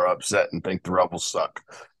people are upset and think the Rebels suck.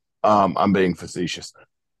 I'm being facetious.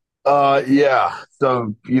 Yeah.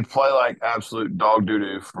 So you play like absolute dog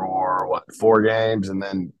doo-doo for 4 games, and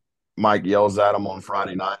then Mike yells at them on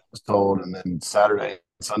Friday night, I was told, and then Saturday and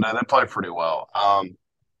Sunday they play pretty well. I'm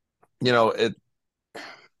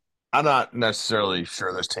not necessarily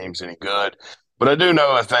sure this team's any good. But I do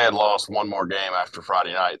know if they had lost one more game after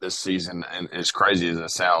Friday night, this season, and as crazy as it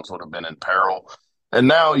sounds, would have been in peril. And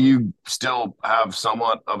now you still have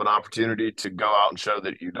somewhat of an opportunity to go out and show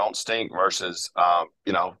that you don't stink versus,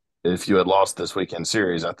 if you had lost this weekend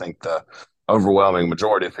series, I think the overwhelming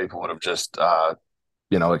majority of people would have just,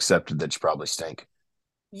 accepted that you probably stink.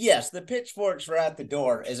 Yes, the pitchforks were at the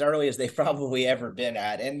door as early as they've probably ever been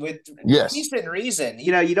at, and with decent reason.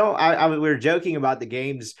 We were joking about the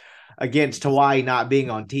games against Hawaii not being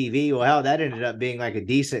on TV. Well, hell, that ended up being like a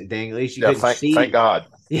decent thing. At least you couldn't see. Thank God.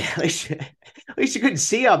 Yeah, at least you couldn't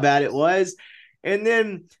see how bad it was. And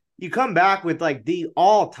then you come back with like the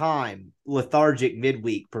all-time lethargic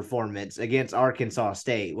midweek performance against Arkansas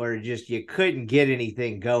State, where just you couldn't get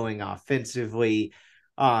anything going offensively.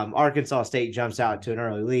 Arkansas State jumps out to an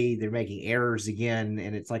early lead. They're making errors again,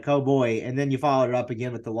 and it's like, oh boy. And then you followed it up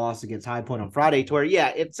again with the loss against High Point on Friday, to where,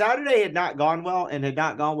 if Saturday had not gone well and had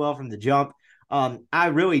not gone well from the jump, I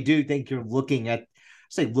really do think you're looking at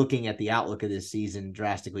the outlook of this season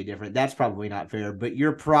drastically different. That's probably not fair, but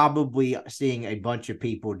you're probably seeing a bunch of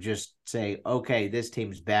people just say, okay, this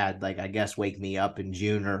team's bad. Like, I guess wake me up in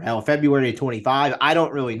June or hell, February 25. I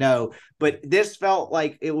don't really know, but this felt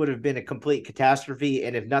like it would have been a complete catastrophe.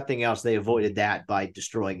 And if nothing else, they avoided that by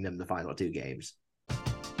destroying them the final 2 games.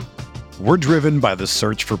 We're driven by the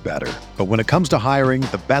search for better. But when it comes to hiring,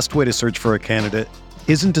 the best way to search for a candidate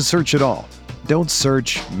isn't to search at all. Don't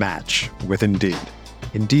search, match with Indeed.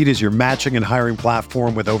 Indeed is your matching and hiring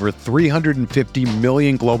platform with over 350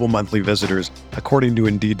 million global monthly visitors, according to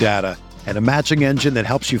Indeed data, and a matching engine that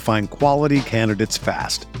helps you find quality candidates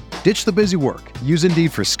fast. Ditch the busy work. Use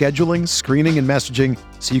Indeed for scheduling, screening, and messaging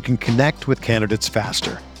so you can connect with candidates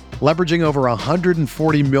faster. Leveraging over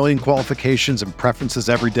 140 million qualifications and preferences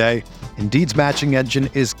every day, Indeed's matching engine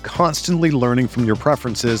is constantly learning from your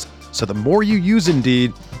preferences, so the more you use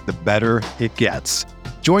Indeed, the better it gets.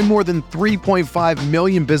 Join more than 3.5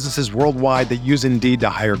 million businesses worldwide that use Indeed to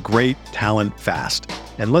hire great talent fast.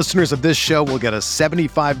 And listeners of this show will get a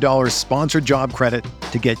 $75 sponsored job credit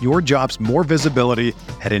to get your jobs more visibility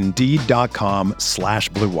at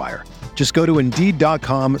Indeed.com/Blue Wire. Just go to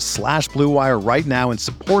Indeed.com/Blue Wire right now and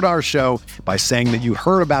support our show by saying that you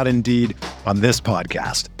heard about Indeed on this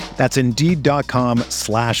podcast. That's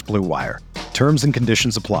Indeed.com/Blue Wire. Terms and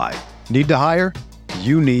conditions apply. Need to hire?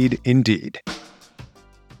 You need Indeed.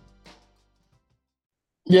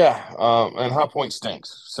 Yeah, and High Point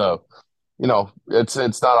stinks. So, it's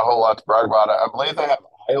not a whole lot to brag about. I believe they have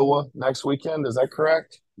Iowa next weekend. Is that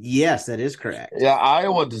correct? Yes, that is correct. Yeah,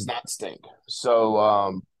 Iowa does not stink.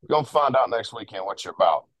 So, we're going to find out next weekend what you're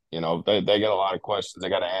about. They get a lot of questions they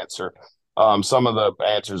got to answer. Some of the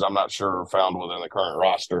answers I'm not sure are found within the current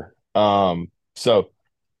roster.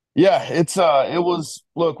 Yeah, it was,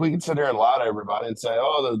 look, we can sit here and lie to everybody and say,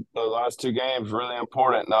 oh, the last 2 games really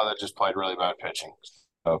important. No, they just played really bad pitching.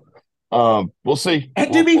 So, we'll see.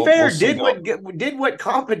 And to be fair, did what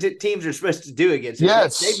competent teams are supposed to do against it.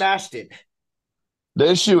 Yes. They mashed it.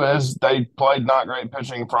 The issue is they played not great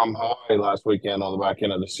pitching from Hawaii last weekend on the back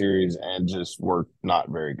end of the series and just were not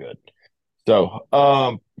very good. So,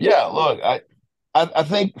 look, I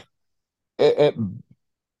think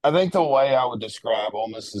I think the way I would describe Ole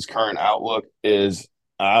Miss's current outlook is,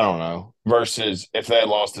 I don't know, versus if they had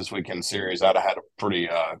lost this weekend series, I'd have had a pretty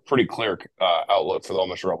clear outlook for the Ole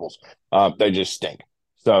Miss Rebels. They just stink.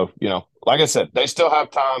 So, like I said, they still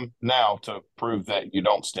have time now to prove that you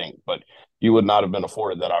don't stink, but you would not have been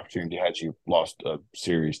afforded that opportunity had you lost a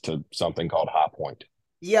series to something called High Point.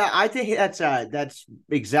 Yeah, I think that's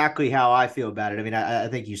exactly how I feel about it. I mean, I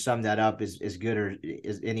think you summed that up as good or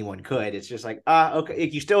as anyone could. It's just like, okay,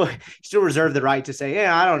 you still reserve the right to say,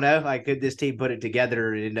 yeah, I don't know, like could this team put it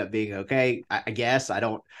together and end up being okay? I guess I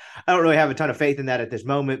don't really have a ton of faith in that at this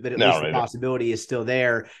moment, but at least the possibility is still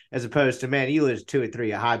there. As opposed to, man, you lose 2 or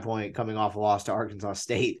 3 at High Point, coming off a loss to Arkansas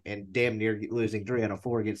State, and damn near losing 3 out of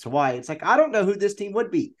 4 against Hawaii. It's like I don't know who this team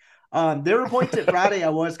would be. There were points at Friday I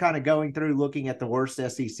was kind of going through looking at the worst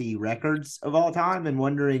SEC records of all time and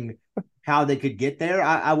wondering how they could get there.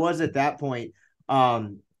 I was at that point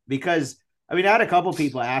because I mean I had a couple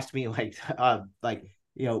people ask me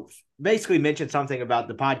basically mentioned something about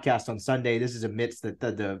the podcast on Sunday. This is amidst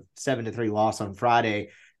the 7-3 loss on Friday.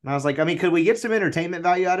 And I was like, I mean, could we get some entertainment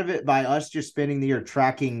value out of it by us just spending the year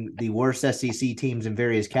tracking the worst SEC teams in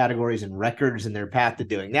various categories and records and their path to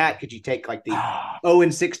doing that? Could you take like the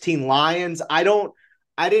 0-16 Lions? I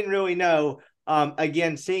didn't really know.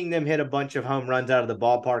 Again, seeing them hit a bunch of home runs out of the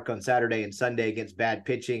ballpark on Saturday and Sunday against bad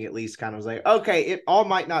pitching, at least kind of was like, okay, it all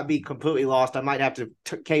might not be completely lost. I might have to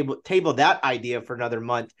table that idea for another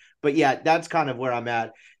month. But yeah, that's kind of where I'm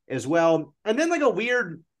at as well. And then like a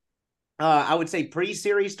weird I would say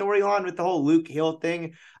pre-series storyline with the whole Luke Hill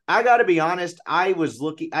thing. I got to be honest. I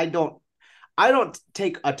don't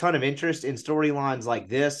take a ton of interest in storylines like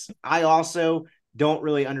this. I also don't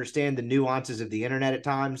really understand the nuances of the internet at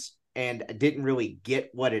times and didn't really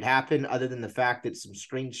get what had happened other than the fact that some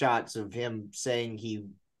screenshots of him saying he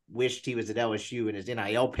wished he was at LSU and his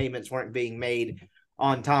NIL payments weren't being made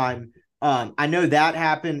on time. I know that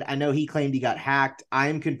happened. I know he claimed he got hacked. I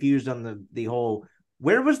am confused on the whole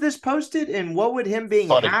where was this posted and what would him being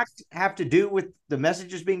hacked have to do with the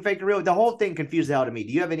messages being fake or real? The whole thing confused the hell to me.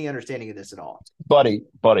 Do you have any understanding of this at all? Buddy.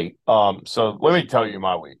 So let me tell you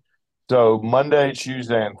my week. So Monday,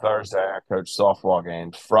 Tuesday, and Thursday, I coached softball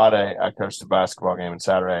games. Friday, I coached a basketball game. And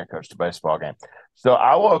Saturday, I coached a baseball game. So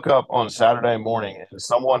I woke up on Saturday morning and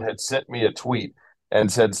someone had sent me a tweet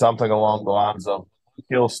and said something along the lines of,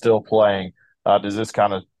 Hill's still playing. Does this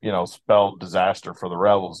kind of, spell disaster for the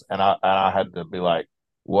Rebels? And I had to be like,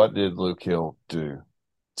 what did Luke Hill do?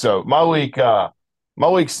 So my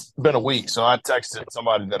week's been a week. So I texted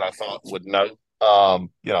somebody that I thought would know,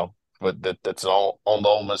 but that's on the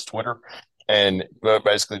Ole Miss Twitter, and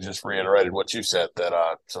basically just reiterated what you said, that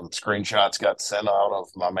some screenshots got sent out of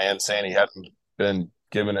my man saying he hadn't been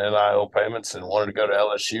given NIL payments and wanted to go to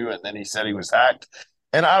LSU, and then he said he was hacked.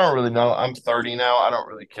 And I don't really know. I'm 30 now. I don't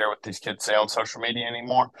really care what these kids say on social media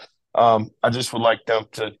anymore. I just would like them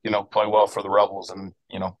to, play well for the Rebels, and,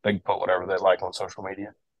 they can put whatever they like on social media.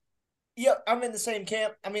 Yeah, I'm in the same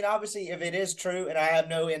camp. I mean, obviously, if it is true, and I have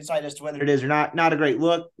no insight as to whether it is or not a great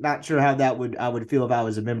look. Not sure how I would feel if I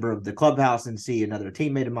was a member of the clubhouse and see another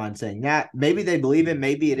teammate of mine saying that. Maybe they believe him.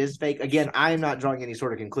 Maybe it is fake. Again, I am not drawing any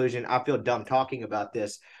sort of conclusion. I feel dumb talking about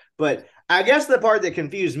this. But I guess the part that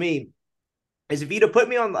confused me is if you'd have put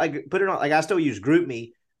me on, I still use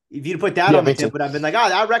GroupMe. If you'd put that on the tip, but I've been like,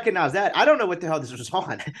 I recognize that. I don't know what the hell this was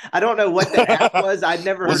on. I don't know what the app was. I'd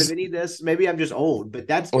never heard of any of this. Maybe I'm just old, but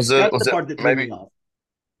that's the part that threw me off.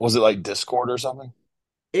 Was it like Discord or something?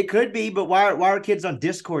 It could be, but why are kids on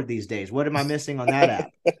Discord these days? What am I missing on that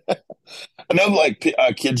app? I know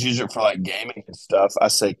kids use it for like gaming and stuff. I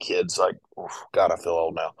say kids, like, oof, God, I feel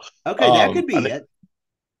old now. Okay, that could be it.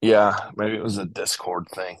 Yeah, maybe it was a Discord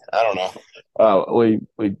thing. I don't know.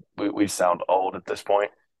 We sound old at this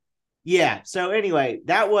point. Yeah. So anyway,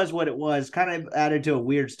 that was what it was. Kind of added to a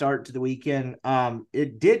weird start to the weekend.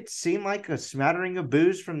 It did seem like a smattering of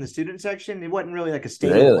boos from the student section. It wasn't really like a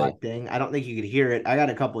stadium-wide thing. I don't think you could hear it. I got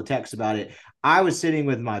a couple of texts about it. I was sitting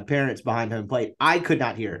with my parents behind home plate. I could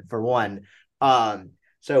not hear it, for one.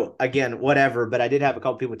 So again, whatever, but I did have a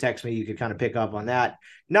couple people text me. You could kind of pick up on that.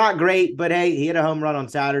 Not great, but hey, he hit a home run on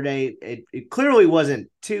Saturday. It clearly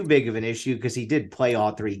wasn't too big of an issue because he did play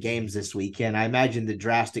all 3 games this weekend. I imagine the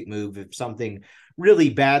drastic move, if something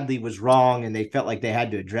really badly was wrong and they felt like they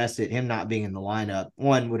had to address it, him not being in the lineup,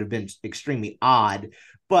 one, would have been extremely odd.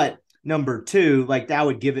 But number 2, like that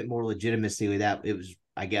would give it more legitimacy with that. It was,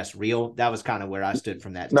 I guess, real. That was kind of where I stood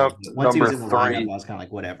from that. Once he was in the lineup, I was kind of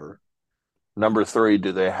like, whatever. Number 3,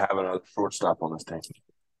 do they have another shortstop on this team?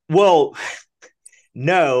 Well,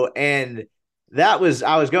 no. And I was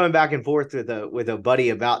going back and forth with a buddy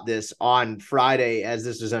about this on Friday as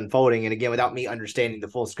this was unfolding. And again, without me understanding the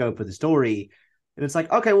full scope of the story, And it's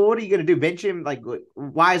like, okay, well, what are you going to do? Bench him? Like,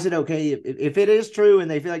 why is it okay if it is true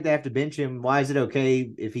and they feel like they have to bench him? Why is it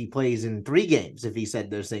okay if he plays in 3 games if he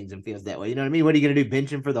said those things and feels that way? You know what I mean? What are you going to do?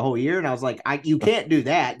 Bench him for the whole year? And I was like, you can't do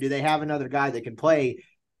that. Do they have another guy that can play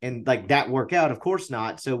and like that work out? Of course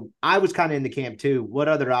not. So I was kind of in the camp too. What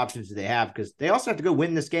other options do they have? Because they also have to go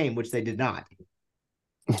win this game, which they did not.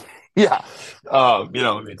 Yeah. If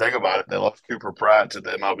you think about it, they lost Cooper Pratt to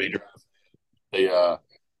the MLB draft. They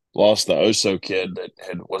lost the Oso kid that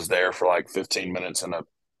was there for like 15 minutes in a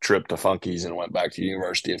trip to Funkies and went back to the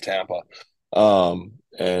University of Tampa.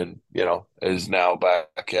 And is now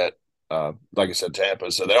back at like I said,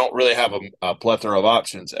 Tampa. So they don't really have a plethora of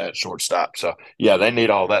options at shortstop. So yeah, they need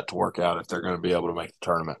all that to work out if they're going to be able to make the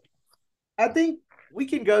tournament. I think we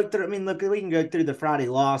can go through. I mean, look, we can go through the Friday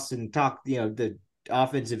loss and talk, the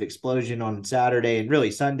offensive explosion on Saturday and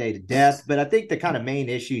really Sunday to death. But I think the kind of main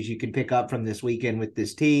issues you can pick up from this weekend with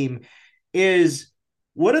this team is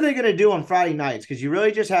what are they going to do on Friday nights? Because you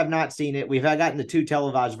really just have not seen it. We've gotten the 2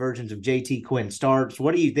 televised versions of JT Quinn starts.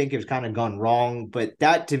 What do you think has kind of gone wrong? But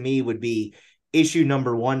that to me would be issue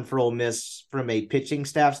number 1 for Ole Miss from a pitching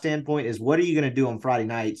staff standpoint is what are you going to do on Friday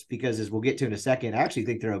nights? Because as we'll get to in a second, I actually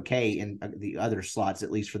think they're okay in the other slots,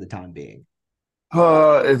 at least for the time being.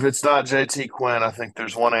 If it's not JT Quinn, I think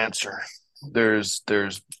there's one answer. There's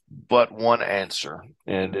but one answer,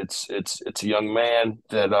 and it's a young man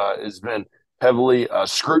that has been heavily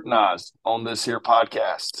scrutinized on this here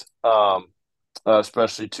podcast,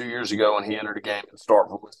 especially 2 years ago when he entered a game in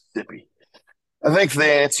Starkville, Mississippi. I think the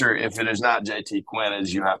answer, if it is not JT Quinn,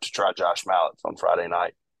 is you have to try Josh Mallett on Friday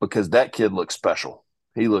night because that kid looks special.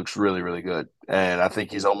 He looks really, really good. And I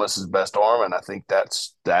think he's almost his best arm. And I think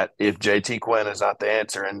that's that if JT Quinn is not the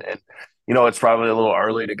answer. And it's probably a little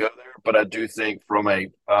early to go there, but I do think from a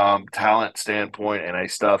talent standpoint and a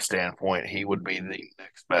stuff standpoint, he would be the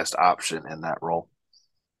next best option in that role.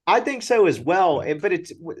 I think so as well. But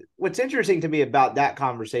it's what's interesting to me about that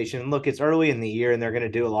conversation. Look, it's early in the year and they're going to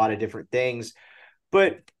do a lot of different things.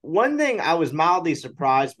 But one thing I was mildly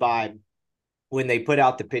surprised by when they put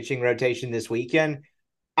out the pitching rotation this weekend,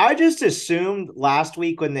 I just assumed last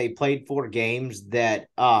week when they played 4 games that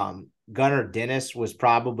Gunnar Dennis was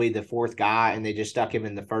probably the 4th guy and they just stuck him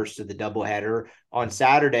in the first of the doubleheader on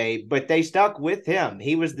Saturday, but they stuck with him.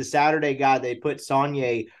 He was the Saturday guy. They put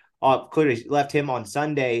Saunier up, could have left him on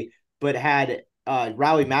Sunday, but had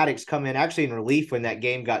Riley Maddox come in actually in relief when that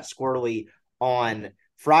game got squirrely on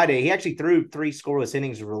Friday. He actually threw 3 scoreless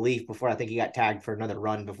innings of relief before I think he got tagged for another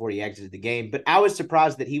run before he exited the game. But I was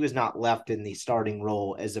surprised that he was not left in the starting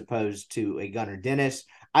role as opposed to a Gunnar Dennis.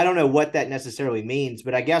 I don't know what that necessarily means,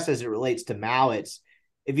 but I guess as it relates to Mallett's,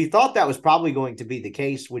 if you thought that was probably going to be the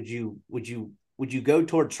case, would you go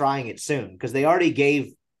toward trying it soon? Because they already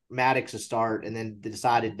gave Maddox a start and then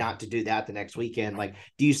decided not to do that the next weekend. Like,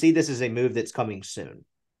 do you see this as a move that's coming soon?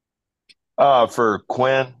 For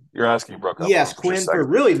Quinn, you're asking, you broke up. Yes, Quinn for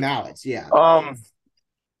really Mallett's. Yeah.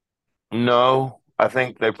 No, I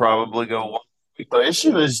think they probably go 1 week. The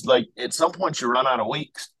issue is like at some point you run out of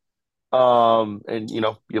weeks. And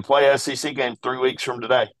you play SEC game 3 weeks from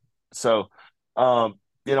today. So,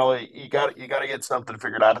 you got to get something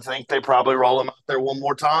figured out. I think they probably roll him out there one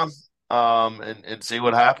more time, and see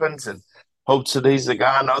what happens and hopes that he's the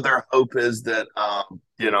guy. I know their hope is that,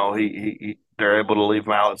 they're able to leave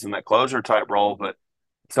Mallett's in that closer type role, but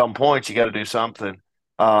at some point you got to do something.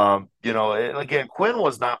 Again, Quinn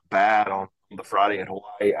was not bad on the Friday in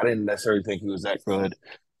Hawaii. I didn't necessarily think he was that good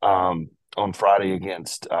on Friday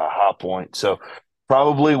against High Point. So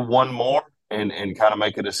probably one more and kind of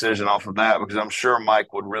make a decision off of that because I'm sure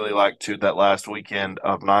Mike would really like to that last weekend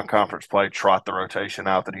of non-conference play trot the rotation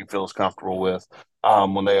out that he feels comfortable with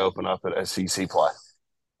when they open up at SEC play.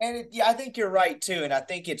 And I think you're right too, and I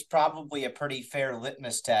think it's probably a pretty fair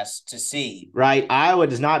litmus test to see. Right, Iowa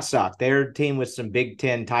does not suck. They're a team with some Big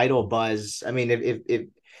Ten title buzz. I mean,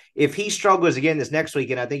 if he struggles again this next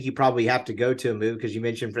weekend, I think you probably have to go to a move because you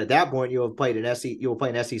mentioned at that point you will play an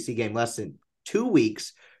SEC game less than 2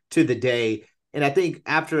 weeks to the day. And I think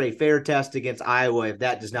after a fair test against Iowa, if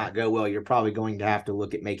that does not go well, you're probably going to have to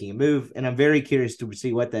look at making a move. And I'm very curious to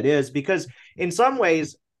see what that is because in some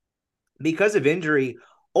ways, because of injury,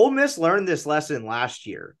 Ole Miss learned this lesson last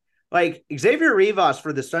year. Like Xavier Rivas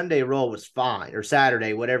for the Sunday role was fine, or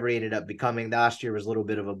Saturday, whatever he ended up becoming. Last year was a little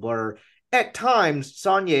bit of a blur. At times,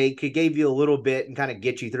 Saunier could give you a little bit and kind of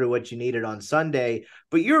get you through what you needed on Sunday.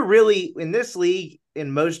 But you're really, in this league,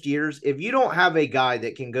 in most years, if you don't have a guy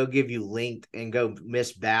that can go give you length and go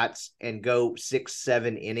miss bats and go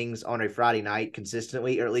 6-7 innings on a Friday night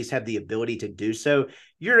consistently, or at least have the ability to do so,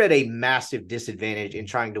 you're at a massive disadvantage in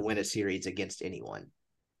trying to win a series against anyone.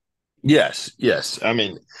 Yes, yes. I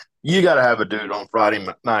mean, you got to have a dude on Friday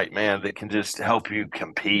night, man, that can just help you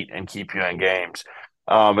compete and keep you in games.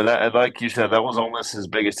 And that, and like you said, that was almost his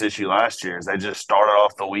biggest issue last year. Is they just started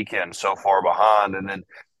off the weekend so far behind, and then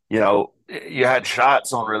you had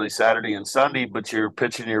shots on really Saturday and Sunday, but you're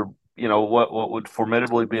pitching what would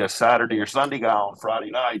formidably be a Saturday or Sunday guy on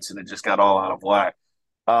Friday nights, and it just got all out of whack.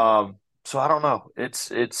 So I don't know.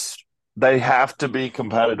 It's they have to be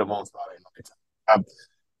competitive on Friday nights.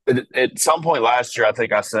 At some point last year, I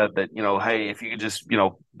think I said that, hey, if you could just,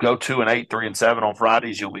 go 2-8, 3-7 on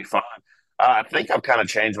Fridays, you'll be fine. I think I've kind of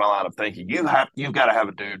changed my line of thinking. You've got to have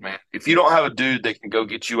a dude, man. If you don't have a dude that can go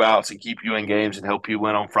get you outs and keep you in games and help you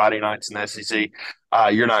win on Friday nights in the SEC,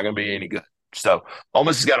 you're not going to be any good. So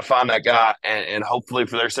almost has got to find that guy, and hopefully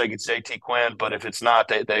for their sake it's JT Quinn. But if it's not,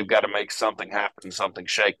 they've got to make something happen, something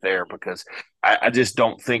shake there, because I just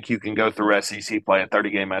don't think you can go through SEC play, a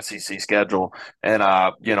 30-game SEC schedule, and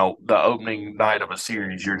the opening night of a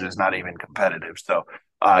series you're just not even competitive. So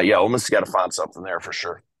yeah, almost got to find something there for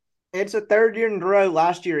sure. It's a third year in a row.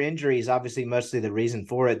 Last year injuries, obviously, mostly the reason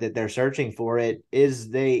for it that they're searching for it is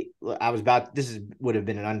would have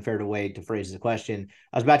been an unfair way to phrase the question.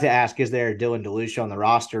 I was about to ask, is there a Dylan DeLucia on the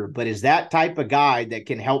roster? But is that type of guy that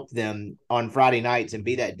can help them on Friday nights and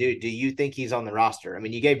be that dude? Do you think he's on the roster? I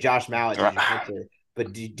mean, you gave Josh Mallett as your answer,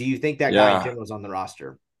 but do you think that guy in general is on the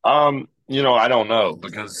roster? I don't know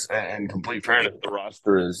because, in complete fairness, the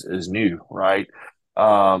roster is new, right?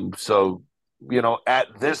 So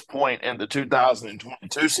at this point in the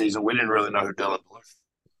 2022 season, we didn't really know who Dylan was.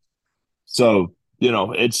 So,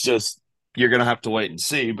 it's just you're going to have to wait and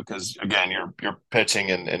see because, again, you're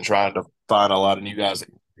pitching and trying to find a lot of new guys that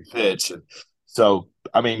can pitch. And so,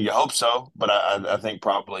 I mean, you hope so, but I think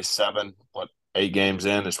probably 8 games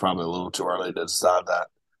in is probably a little too early to decide that.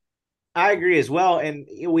 I agree as well. And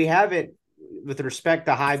we haven't, with respect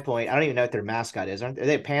to High Point, I don't even know what their mascot is. Are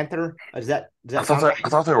they a panther? Is that I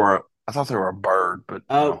thought they were a bird, but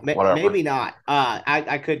whatever. Maybe not.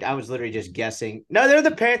 I was literally just guessing. No, they're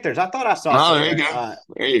the Panthers. I thought I saw. No, there you go.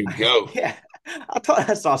 There you go. Yeah, I thought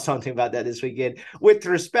I saw something about that this weekend. With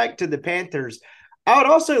respect to the Panthers, I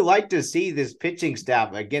would also like to see this pitching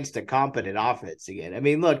staff against a competent offense again. I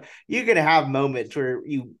mean, look, you can have moments where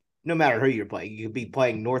no matter who you're playing, you could be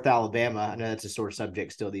playing North Alabama. I know that's a sore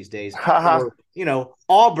subject still these days. Or,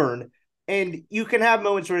 Auburn. And you can have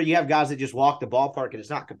moments where you have guys that just walk the ballpark and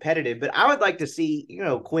it's not competitive. But I would like to see,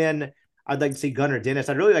 Quinn. I'd like to see Gunnar Dennis.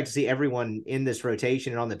 I'd really like to see everyone in this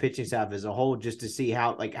rotation and on the pitching staff as a whole, just to see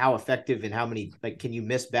how effective and how many, can you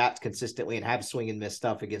miss bats consistently and have swing and miss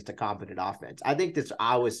stuff against a competent offense. I think this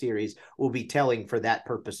Iowa series will be telling for that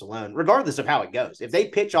purpose alone, regardless of how it goes. If they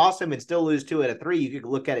pitch awesome and still lose 2 out of 3, you could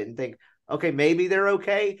look at it and think, okay, maybe they're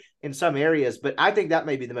okay in some areas, but I think that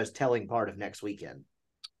may be the most telling part of next weekend.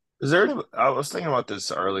 I was thinking about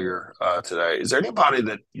this earlier today. Is there anybody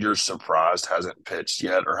that you're surprised hasn't pitched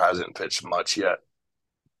yet or hasn't pitched much yet?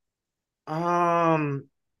 I'm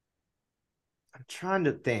trying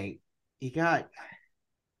to think. You got.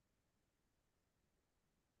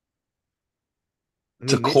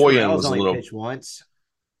 Tekoyan's a little pitched once.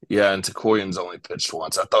 Yeah, and Tekoyan's only pitched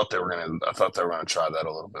once. I thought they were gonna try that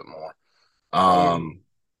a little bit more.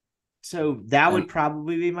 So that would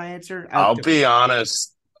probably be my answer. I'll be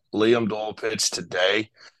honest. Liam Doyle pitched today,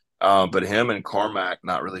 but him and Carmack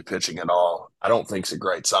not really pitching at all. I don't think it's a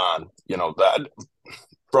great sign. That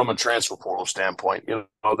from a transfer portal standpoint,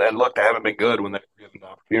 then look, they haven't been good when they're given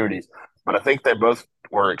opportunities. But I think they both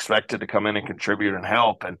were expected to come in and contribute and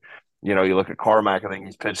help. And, you look at Carmack, I think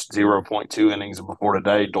he's pitched 0.2 innings before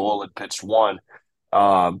today. Doyle had pitched 1.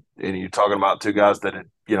 And you're talking about 2 guys that had,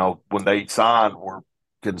 when they signed were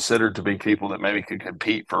considered to be people that maybe could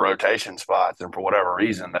compete for rotation spots, and for whatever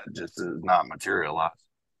reason that just is not materialized.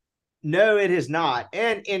 No, it has not.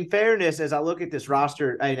 And in fairness, as I look at this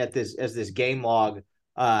roster, as this game log,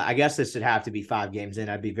 I guess this would have to be 5 games in.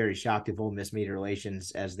 I'd be very shocked if Ole Miss Media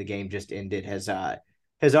Relations, as the game just ended, has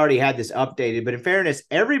already had this updated. But in fairness,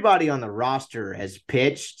 everybody on the roster has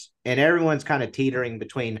pitched, and everyone's kind of teetering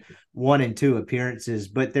between 1 and 2 appearances.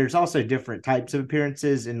 But there's also different types of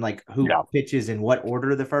appearances and who pitches in what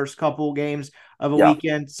order the first couple games of a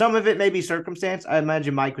weekend. Some of it may be circumstance. I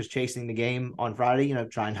imagine Mike was chasing the game on Friday,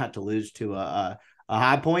 trying not to lose to a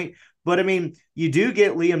High Point. But, I mean, you do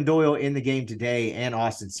get Liam Doyle in the game today and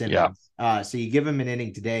Austin Simmons. So you give him an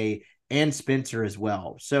inning today and Spencer as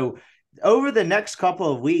well. So over the next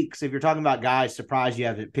couple of weeks, if you're talking about guys surprised you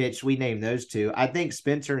haven't pitched, we name those 2. I think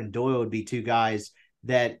Spencer and Doyle would be 2 guys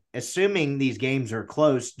that, assuming these games are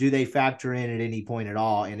close, do they factor in at any point at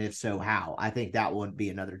all? And if so, how? I think that would be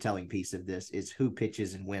another telling piece of this, is who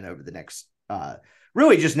pitches and when over the next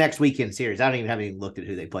really just next weekend series. I don't even have any looked at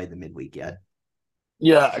who they played the midweek yet.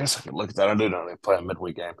 Yeah, I guess I could look at that. I do know they play a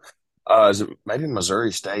midweek game. Is it maybe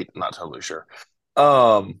Missouri State? I'm not totally sure.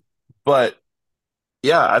 But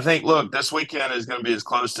yeah, I think look, this weekend is going to be as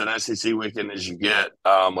close to an SEC weekend as you get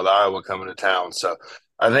with Iowa coming to town. So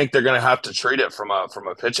I think they're going to have to treat it from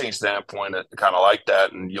a pitching standpoint, kind of like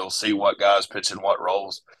that, and you'll see what guys pitch in what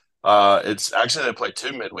roles. It's actually they play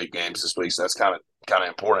two midweek games this week, so that's kind of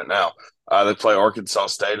important now. They play Arkansas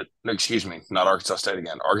State. No, excuse me, not Arkansas State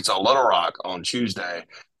again. Arkansas Little Rock on Tuesday,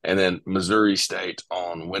 and then Missouri State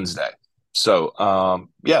on Wednesday. So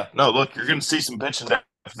yeah, no, look, you're going to see some pitching depth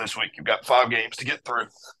this week. You've got 5 games to get through,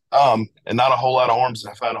 and not a whole lot of arms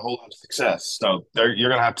have had a whole lot of success. So you're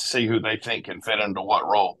going to have to see who they think can fit into what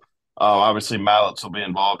role. Obviously, Mallets will be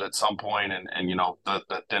involved at some point, and you know the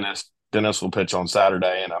Dennis will pitch on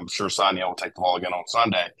Saturday, and I'm sure Sonia will take the ball again on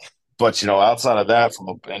Sunday. But you know, outside of that,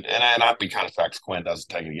 and I'd be kind of shocked if Quinn doesn't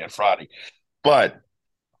take it again Friday. But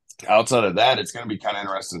outside of that, it's going to be kind of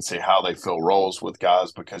interesting to see how they fill roles with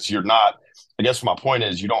guys because you're not. I guess my point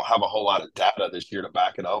is you don't have a whole lot of data this year to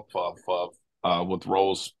back it up with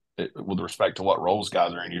roles with respect to what roles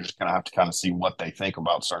guys are in. You're just going to have to kind of see what they think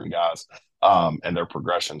about certain guys and their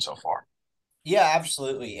progression so far. Yeah,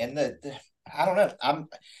 absolutely. And I don't know.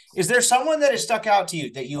 Is there someone that has stuck out to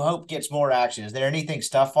you that you hope gets more action? Is there anything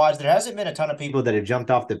stuff wise? There hasn't been a ton of people that have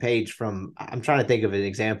jumped off the page from. I'm trying to think of an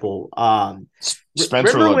example.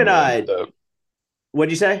 Spencer remember when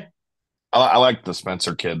what'd you say? I like the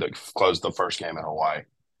Spencer kid that closed the first game in Hawaii.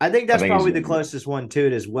 I think that's probably the closest one to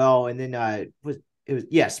it as well. And then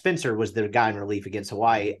Spencer was the guy in relief against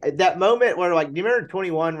Hawaii. That moment where do you remember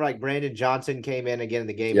 21 where Brandon Johnson came in again in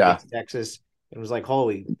the game against Texas and was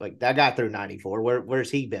holy, that guy threw 94. Where's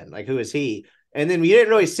he been? Who is he? And then we didn't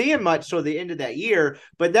really see him much till the end of that year,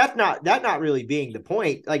 but that's not really being the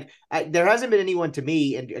point. There hasn't been anyone to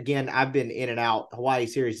me, and again, I've been in and out. Hawaii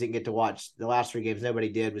series didn't get to watch the last 3 games. Nobody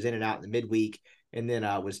did. Was in and out in the midweek, and then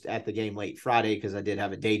I was at the game late Friday because I did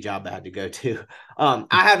have a day job I had to go to.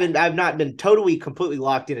 I've not been completely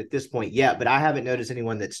locked in at this point yet, but I haven't noticed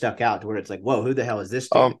anyone that stuck out to where it's whoa, who the hell is this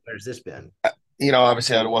dude? Where's this been? You know,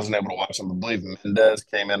 obviously I wasn't able to watch him. I believe Mendez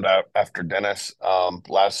came in after Dennis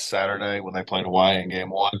last Saturday when they played Hawaii in game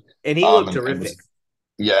 1. And he looked terrific.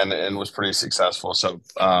 And was pretty successful. So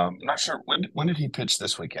I'm not sure when did he pitch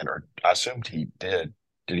this weekend, or I assumed he did.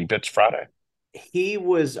 Did he pitch Friday? He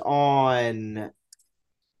was on.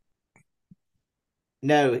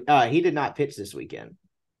 No, he did not pitch this weekend.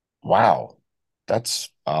 Wow. That's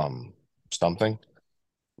something.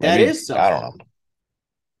 Maybe, that is something. I don't know.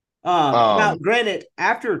 Now, granted,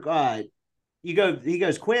 after he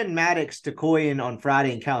goes Quinn, Maddox to Collin on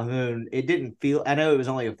Friday in Calhoun. It didn't feel. I know it was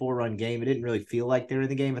only a 4-run game. It didn't really feel like they were in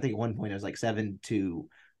the game. I think at one point it was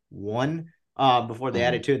 7-1 before they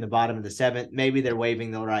added 2 in the bottom of the 7th. Maybe they're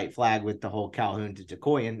waving the right flag with the whole Calhoun to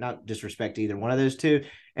Collin. Not disrespect to either one of those two.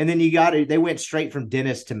 And then they went straight from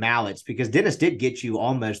Dennis to Mallets because Dennis did get you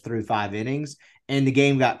almost through 5 innings. And the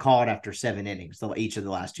game got called after 7 innings, each of the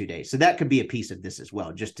last 2 days. So that could be a piece of this as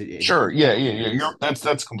well. Sure, yeah.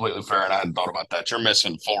 That's completely fair, and I hadn't thought about that. You're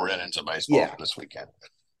missing 4 innings of baseball this weekend.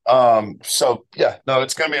 So yeah, no,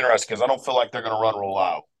 it's going to be interesting because I don't feel like they're going to roll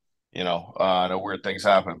out. You know, I know weird things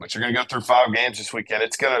happen, but you're going to go through 5 games this weekend.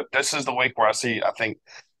 This is the week where I think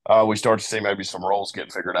we start to see maybe some roles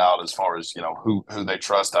get figured out as far as who they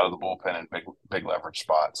trust out of the bullpen in big leverage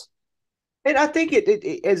spots. And I think it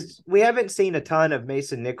is. We haven't seen a ton of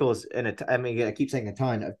Mason Nichols, I keep saying a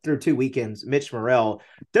ton through 2 weekends. Mitch Morrell,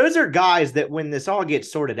 those are guys that when this all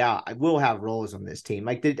gets sorted out, I will have roles on this team.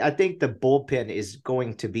 I think the bullpen is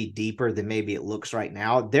going to be deeper than maybe it looks right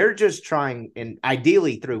now. They're just trying, and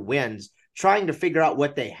ideally through wins, trying to figure out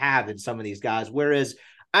what they have in some of these guys. Whereas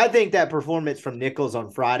I think that performance from Nichols on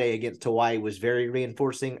Friday against Hawaii was very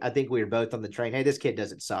reinforcing. I think we were both on the train. Hey, this kid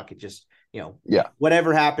doesn't suck. It just,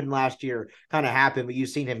 whatever happened last year kind of happened, but you've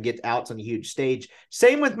seen him get outs on a huge stage.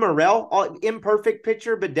 Same with Morrell, imperfect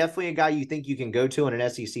pitcher, but definitely a guy you think you can go to on an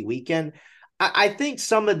SEC weekend. I think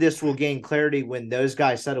some of this will gain clarity when those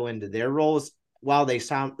guys settle into their roles while they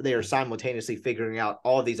are simultaneously figuring out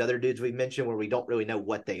all these other dudes we mentioned where we don't really know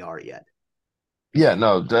what they are yet. Yeah,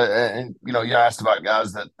 no, and you asked about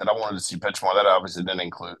guys that I wanted to see pitch more. That obviously didn't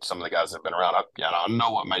include some of the guys that have been around. I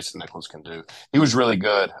know what Mason Nichols can do. He was really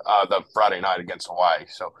good the Friday night against Hawaii.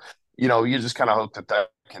 So, you just kind of hope that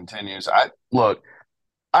continues. I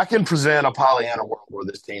can present a Pollyanna world where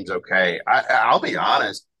this team's okay. I'll be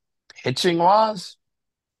honest, pitching wise,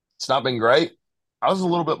 it's not been great. I was a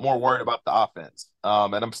little bit more worried about the offense,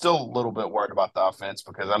 and I'm still a little bit worried about the offense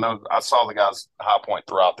because I know I saw the guys high point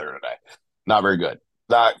throughout there today. Not very good.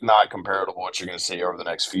 not comparable to what you're going to see over the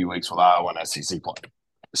next few weeks with Iowa and SEC play.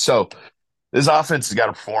 So this offense has got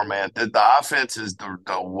to perform, man. The offense is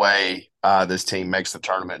the way this team makes the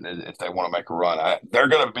tournament if they want to make a run.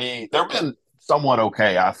 They've been somewhat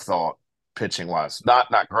okay, I thought, pitching wise. Not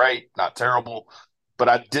great, not terrible, but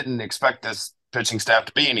I didn't expect this pitching staff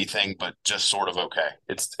to be anything but just sort of okay.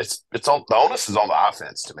 It's on the onus is on the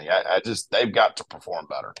offense to me. I just they've got to perform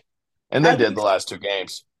better, and they did the last two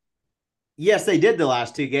games. Yes, they did the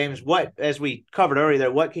last two games. What, as we covered earlier,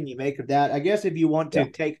 there, what can you make of that? I guess if you want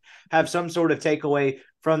to have some sort of takeaway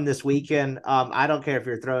from this weekend, I don't care if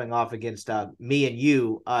you're throwing off against me and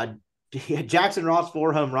you. Jackson Ross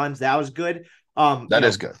 4 home runs, that was good. That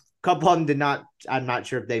is good. A couple of them did not. I'm not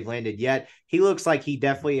sure if they've landed yet. He looks like he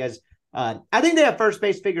definitely has. I think they have first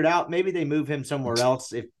base figured out. Maybe they move him somewhere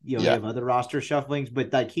else if you have other roster shufflings.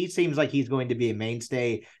 But like he seems like he's going to be a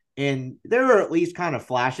mainstay. And there were at least kind of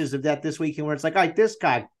flashes of that this weekend where it's like this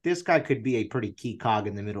guy could be a pretty key cog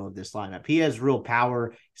in the middle of this lineup. He has real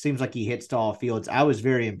power. Seems like he hits to all fields. I was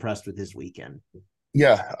very impressed with his weekend.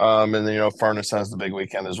 Yeah. And then, Furness has the big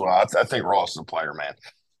weekend as well. I think Ross is a player, man.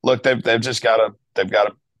 Look, they've just got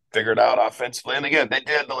to figure it out offensively. And again, they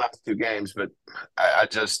did the last two games, but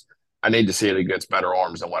I need to see it against better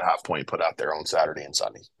arms than what Half Point put out there on Saturday and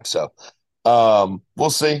Sunday. So we'll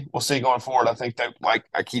see. We'll see going forward. I think that, like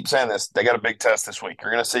I keep saying this, they got a big test this week.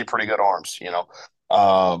 You're going to see pretty good arms.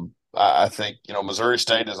 I think Missouri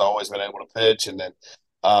State has always been able to pitch, and then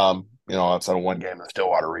outside of one game in the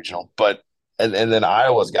Stillwater Regional, but and then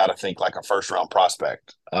Iowa's got to think like a first round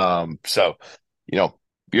prospect. So you're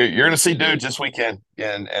going to see dudes this weekend,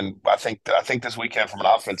 and I think this weekend from an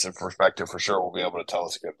offensive perspective for sure will be able to tell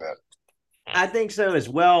us a good bit. I think so as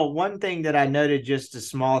well. One thing that I noted, just a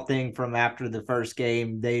small thing from after the first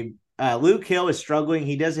game, Luke Hill is struggling.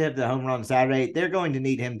 He doesn't have the home run Saturday. They're going to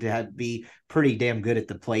need him to be pretty damn good at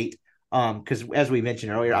the plate. Because as we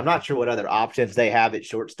mentioned earlier, I'm not sure what other options they have at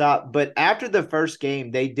shortstop. But after the first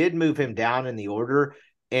game, they did move him down in the order,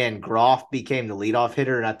 and Groff became the leadoff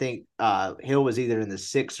hitter. And I think Hill was either in the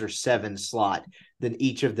 6 or 7 slot than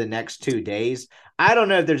each of the next 2 days. I don't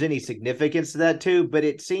know if there's any significance to that too, but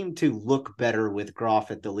it seemed to look better with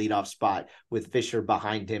Groff at the leadoff spot with Fisher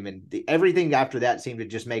behind him. And everything after that seemed to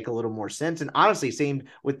just make a little more sense. And honestly seemed,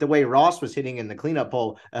 with the way Ross was hitting in the cleanup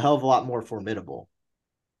hole, a hell of a lot more formidable.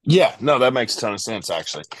 Yeah, no, that makes a ton of sense,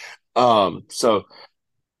 actually. So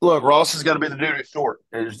look, Ross is going to be the dude at short.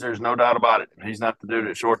 There's no doubt about it. If he's not the dude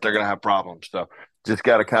at short, they're going to have problems. So just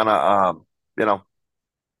got to kind of,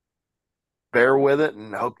 bear with it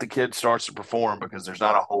and hope the kid starts to perform, because there's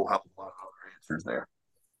not a whole hell of a lot of other answers there.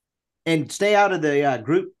 And stay out of the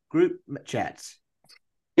group chats.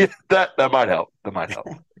 Yeah, that might help. That might help.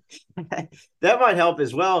 That might help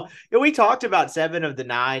as well. We talked about 7 of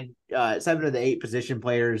the 8 position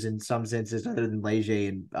players in some senses, other than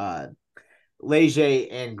Leger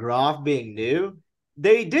and Groff being new.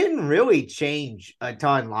 They didn't really change a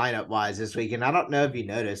ton lineup wise this week, and I don't know if you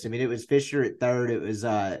noticed. I mean, it was Fisher at third. It was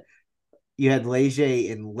you had Leger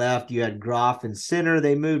in left. You had Groff in center.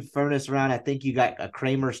 They moved Furness around. I think you got a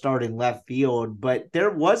Kramer starting left field, but there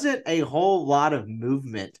wasn't a whole lot of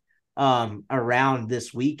movement around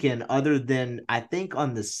this weekend, other than I think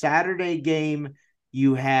on the Saturday game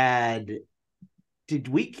you had. Did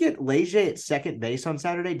we get Leger at second base on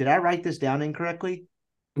Saturday? Did I write this down incorrectly?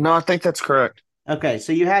 No, I think that's correct. Okay,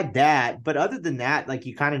 so you had that, but other than that, like,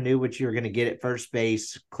 you kind of knew what you were going to get at first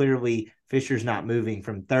base. Clearly, Fisher's not moving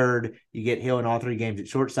from third. You get Hill in all 3 games at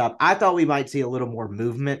shortstop. I thought we might see a little more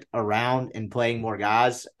movement around and playing more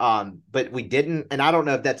guys, but we didn't, and I don't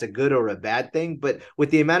know if that's a good or a bad thing, but with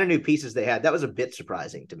the amount of new pieces they had, that was a bit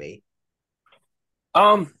surprising to me.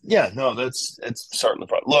 Yeah, no, it's certainly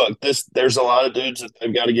look, there's a lot of dudes that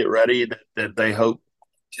they've got to get ready that they hope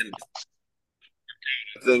can.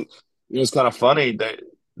 I think it's kind of funny that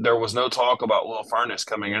there was no talk about Will Furness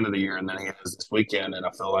coming into the year, and then he has this weekend, and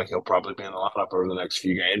I feel like he'll probably be in the lineup over the next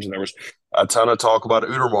few games. And there was a ton of talk about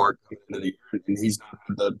Udermark coming into the year, and he's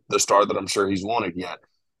not the star that I'm sure he's wanted yet.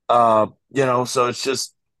 So it's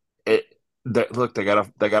just look, they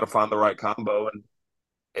gotta find the right combo, and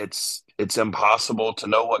it's impossible to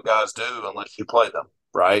know what guys do unless you play them,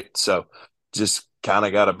 right? So just kind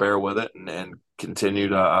of got to bear with it and continue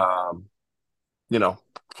to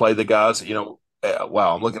play the guys.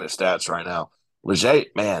 Wow, I'm looking at stats right now. Leger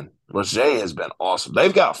has been awesome.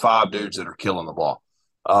 They've got 5 dudes that are killing the ball.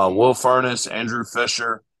 Will Furness, Andrew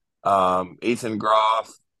Fisher, Ethan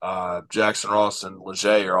Groff, Jackson Ross, and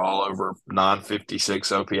Leger are all over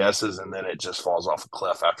 956 OPSs, and then it just falls off a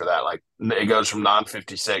cliff after that. Like, it goes from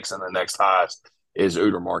 956, and the next highest is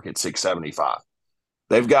Udermark at 675.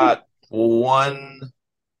 They've got one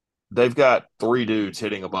they've got three dudes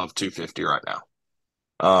hitting above 250 right now.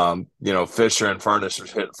 Fisher and Furnace are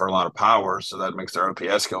hitting for a lot of power, so that makes their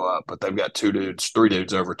OPS go up. But they've got three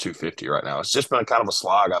dudes over 250 right now. It's just been kind of a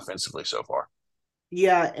slog offensively so far.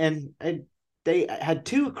 Yeah, and they had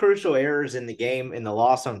two crucial errors in the game in the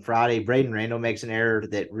loss on Friday. Braden Randall makes an error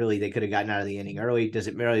that really they could have gotten out of the inning early. Does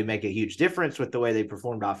it really make a huge difference with the way they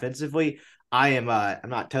performed offensively? I'm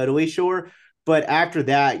not totally sure. But after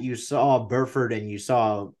that, you saw Burford and you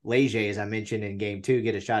saw Leger, as I mentioned in game 2,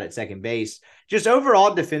 get a shot at second base. Just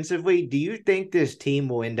overall defensively, do you think this team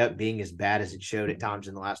will end up being as bad as it showed at times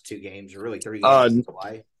in the last 2 games, or really 3 games in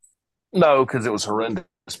July? No, because it was horrendous,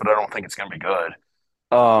 but I don't think it's going to be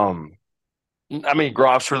good. Um, I mean,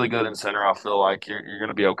 Groff's really good in center. I feel like you're going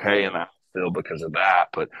to be okay in that field because of that.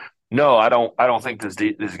 But no, I don't. I don't think this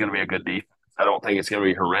is going to be a good defense. I don't think it's going to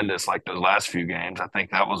be horrendous like the last few games. I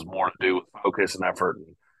think that was more to do with focus and effort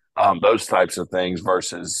and those types of things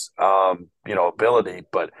versus ability.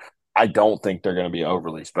 But I don't think they're going to be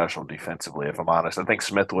overly special defensively. If I'm honest, I think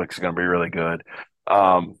Smithwick's going to be really good.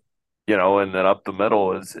 Um, and then up the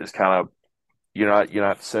middle is kind of you're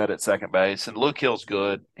not set at second base, and Luke Hill's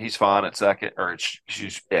good. He's fine at second, or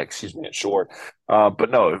excuse me, at short. But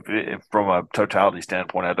no, if from a totality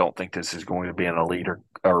standpoint, I don't think this is going to be an elite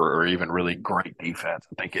or even really great defense.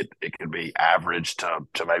 I think it could be average to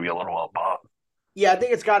maybe a little above. Yeah, I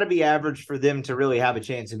think it's got to be average for them to really have a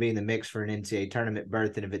chance of being in the mix for an NCAA tournament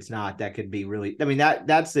berth. And if it's not, that could be really, I mean,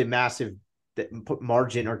 that's a massive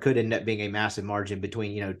margin, or could end up being a massive margin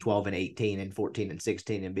between 12 and 18 and 14 and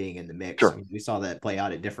 16 and being in the mix. Sure. I mean, we saw that play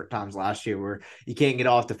out at different times last year where you can't get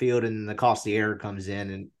off the field and the costly error comes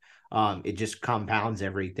in, and it just compounds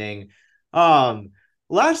everything.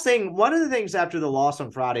 Last thing, one of the things after the loss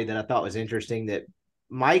on Friday that I thought was interesting that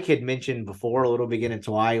Mike had mentioned before a little beginning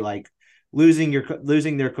to why, like, losing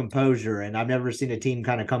their composure, and I've never seen a team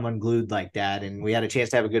kind of come unglued like that. And we had a chance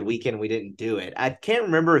to have a good weekend, and we didn't do it. I can't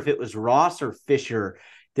remember if it was Ross or Fisher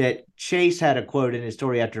that Chase had a quote in his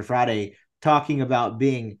story after Friday talking about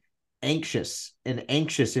being anxious and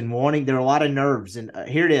wanting. There are a lot of nerves, and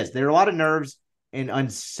here it is. There are a lot of nerves and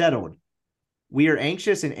unsettled. We are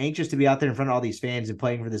anxious to be out there in front of all these fans and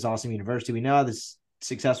playing for this awesome university. We know how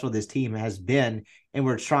successful this team has been, and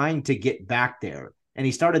we're trying to get back there. And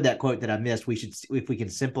he started that quote that I missed. If we can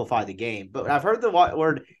simplify the game. But I've heard the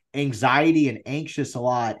word anxiety and anxious a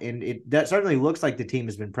lot, and that certainly looks like the team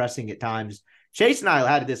has been pressing at times. Chase and I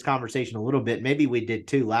had this conversation a little bit. Maybe we did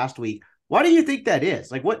too last week. Why do you think that is?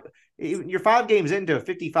 Like, what? You're 5 games into a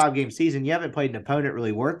 55-game season. You haven't played an opponent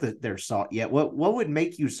really worth their salt yet. What would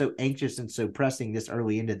make you so anxious and so pressing this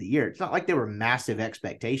early into the year? It's not like there were massive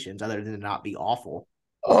expectations other than to not be awful.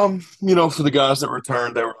 For the guys that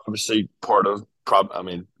returned, they were obviously part of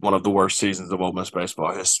one of the worst seasons of Ole Miss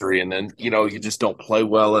baseball history. And then, you just don't play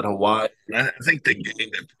well at Hawaii. And I think the game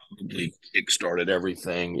that probably kickstarted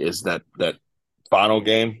everything is that final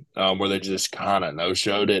game where they just kind of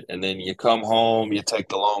no-showed it. And then you come home, you take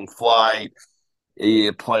the long flight,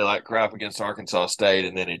 you play like crap against Arkansas State,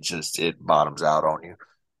 and then it bottoms out on you.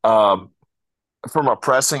 From a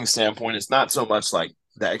pressing standpoint, it's not so much like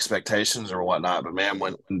the expectations or whatnot, but man,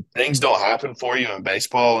 when things don't happen for you in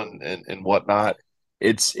baseball and whatnot,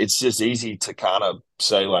 it's just easy to kind of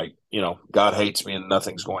say, like, God hates me and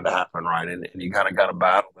nothing's going to happen, right? And you kind of got to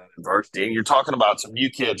battle that adversity. And you're talking about some new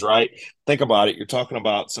kids, right? Think about it. You're talking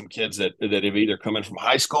about some kids that have either come in from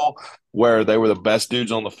high school where they were the best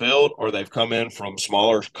dudes on the field, or they've come in from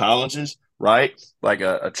smaller colleges, right? Like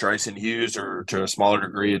a Trayson Hughes, or to a smaller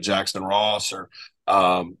degree a Jackson Ross, or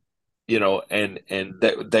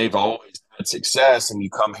they've always had success, and you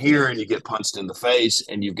come here and you get punched in the face,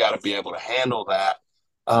 and you've got to be able to handle that.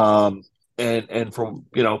 And from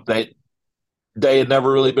they had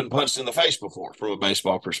never really been punched in the face before from a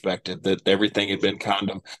baseball perspective. That everything had been kind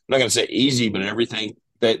of, I'm not going to say easy, but everything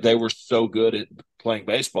they were so good at playing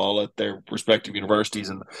baseball at their respective universities,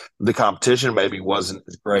 and the competition maybe wasn't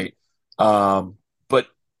as great. But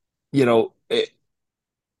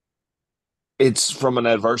it's from an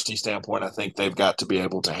adversity standpoint, I think they've got to be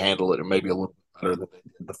able to handle it, and maybe a little bit better than they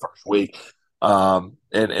did the first week. And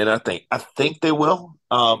I think they will.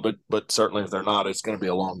 But certainly if they're not, it's going to be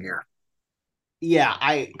a long year. Yeah,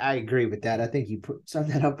 I agree with that. I think you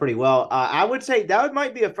summed that up pretty well. I would say that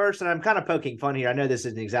might be a first, and I'm kind of poking fun here. I know this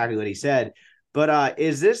isn't exactly what he said, but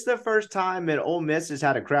is this the first time that Ole Miss has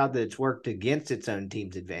had a crowd that's worked against its own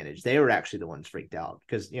team's advantage? They were actually the ones freaked out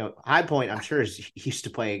because, High Point, I'm sure, is used to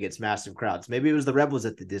playing against massive crowds. Maybe it was the Rebels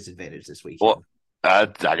at the disadvantage this week. Well, I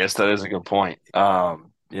guess that is a good point.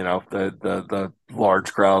 The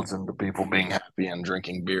large crowds and the people being happy and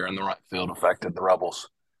drinking beer in the right field affected the Rebels.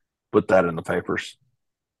 Put that in the papers.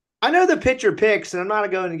 I know the pitcher picks, and I'm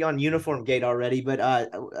not going on uniform gate already, but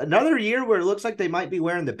another year where it looks like they might be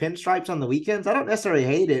wearing the pinstripes on the weekends. I don't necessarily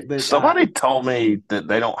hate it, but Somebody told me that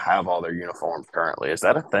they don't have all their uniforms currently. Is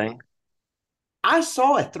that a thing? I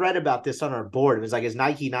saw a thread about this on our board. It was like, is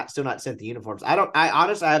Nike still not sent the uniforms? I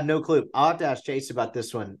honestly, I have no clue. I'll have to ask Chase about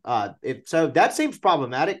this one. If so, that seems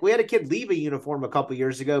problematic. We had a kid leave a uniform a couple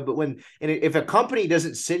years ago, but if a company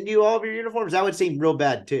doesn't send you all of your uniforms, that would seem real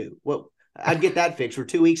bad too. Well, I'd get that fixed. We're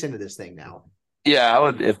 2 weeks into this thing now. Yeah, I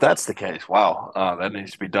would if that's the case. Wow, that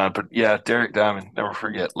needs to be done. But yeah, Derek Diamond, never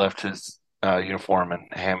forget, left his uniform in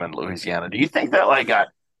Hammond, Louisiana. Do you think that like got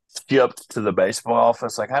skipped to the baseball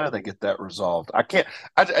office? Like, how did they get that resolved? I can't.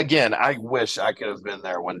 I wish I could have been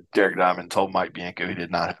there when Derek Diamond told Mike Bianco he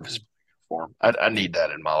did not have his uniform. I need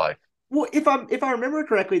that in my life. Well, if I remember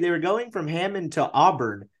correctly, they were going from Hammond to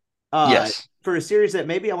Auburn Yes, for a series that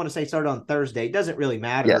maybe I want to say started on Thursday. It doesn't really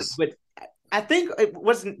matter, yes, but I think it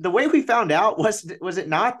wasn't the way we found out. Was it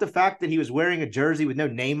not the fact that he was wearing a jersey with no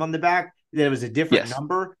name on the back, that it was a different yes,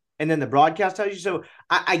 number, and then the broadcast tells you? So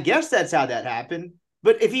I guess that's how that happened.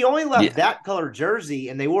 But if he only left yeah. that color jersey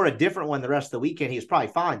and they wore a different one the rest of the weekend, he was probably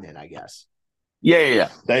fine then, I guess. Yeah.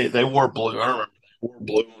 They wore blue. I remember they wore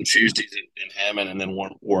blue on Tuesdays in Hammond, and then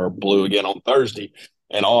wore blue again on Thursday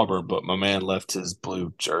in Auburn. But my man left his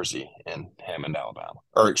blue jersey in Hammond, Alabama,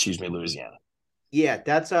 or excuse me, Louisiana. Yeah,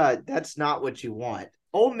 that's not what you want.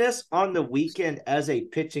 Ole Miss on the weekend as a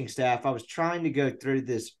pitching staff. I was trying to go through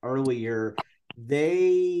this earlier.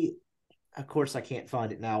 They, of course, I can't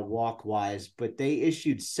find it now walk wise, but they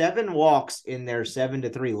issued 7 walks in their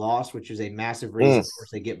 7-3 loss, which is a massive reason. Of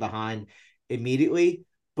course, they get behind immediately.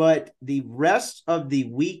 But the rest of the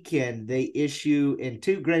weekend, they issue in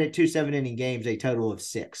two 7-inning games, a total of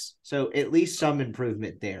 6. So at least some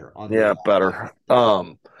improvement there on Yeah, the better.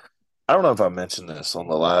 I don't know if I mentioned this on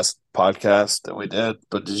the last podcast that we did,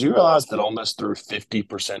 but did you realize that Ole Miss threw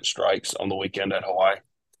 50% strikes on the weekend at Hawaii?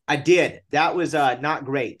 I did. That was not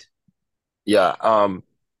great. Yeah.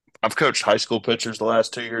 I've coached high school pitchers the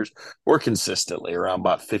last 2 years. We're consistently around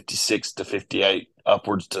about 56 to 58,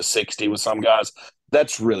 upwards to 60 with some guys.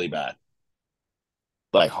 That's really bad.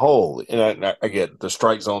 Like, holy. And I get the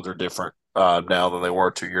strike zones are different now than they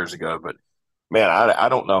were 2 years ago, but man, I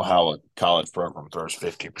don't know how a college program throws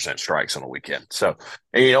 50% strikes on a weekend. So,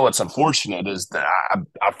 and you know what's unfortunate is that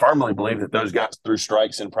I firmly believe that those guys threw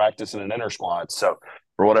strikes in practice in an inter squad. So,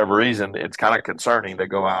 for whatever reason, it's kind of concerning to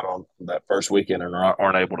go out on that first weekend and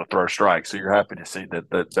aren't able to throw strikes. So, you're happy to see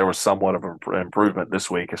that there was somewhat of an improvement this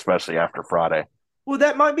week, especially after Friday. Well,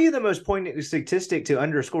 that might be the most poignant statistic to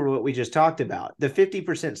underscore what we just talked about. The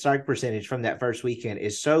 50% strike percentage from that first weekend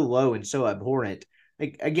is so low and so abhorrent.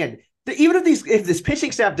 Like, again, even if this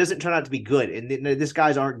pitching staff doesn't turn out to be good, and these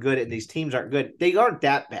guys aren't good, and these teams aren't good, they aren't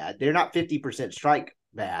that bad. They're not 50% strike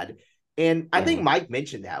bad. And I think Mike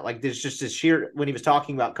mentioned that. Like, there's just this sheer, when he was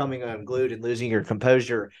talking about coming unglued and losing your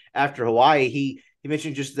composure after Hawaii, he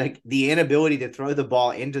mentioned just like the inability to throw the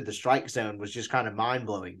ball into the strike zone was just kind of mind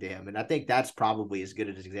blowing to him. And I think that's probably as good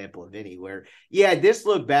an example of any where, yeah, this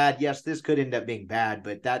looked bad. Yes, this could end up being bad,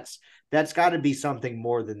 but that's got to be something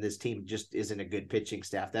more than this team just isn't a good pitching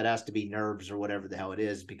staff. That has to be nerves or whatever the hell it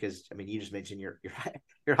is. Because I mean, you just mentioned your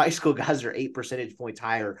high school guys are 8 percentage points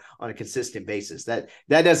higher on a consistent basis. That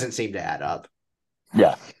doesn't seem to add up.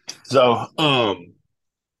 Yeah. So,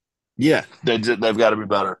 yeah, they've got to be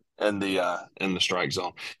better in the strike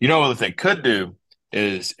zone. You know what they could do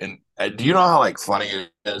is, and do you know how like funny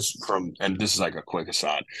it is from? And this is like a quick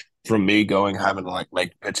aside from me having to like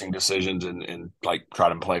make pitching decisions and like try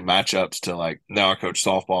to play matchups to like now I coach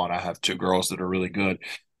softball and I have 2 girls that are really good,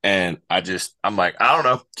 and I'm like I don't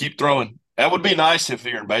know, keep throwing. That would be nice if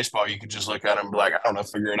you're in baseball, you could just look at them and be like I don't know,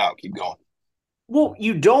 figure it out, keep going. Well,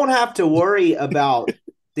 you don't have to worry about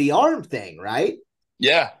the arm thing, right?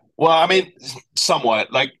 Yeah. Well, I mean,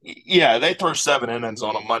 somewhat. Like, yeah, they throw 7 innings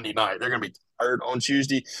on a Monday night. They're going to be tired on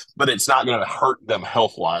Tuesday, but it's not going to hurt them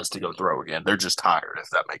health wise to go throw again. They're just tired,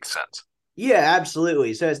 if that makes sense. Yeah,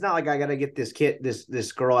 absolutely. So it's not like I got to get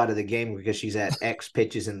this girl out of the game because she's at X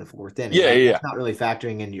pitches in the 4th inning. Yeah, yeah. It's not really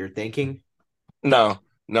factoring into your thinking. No,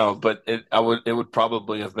 but it would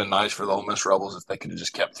probably have been nice for the Ole Miss Rebels if they could have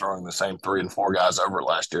just kept throwing the same 3 and 4 guys over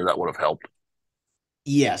last year. That would have helped.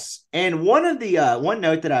 Yes. And one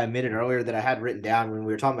note that I omitted earlier that I had written down when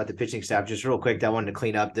we were talking about the pitching staff, just real quick, that I wanted to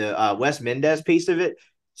clean up the Wes Mendez piece of it.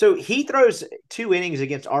 So he throws 2 innings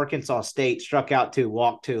against Arkansas State, struck out 2,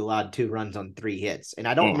 walked 2, allowed 2 runs on 3 hits. And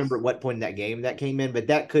I don't remember at what point in that game that came in, but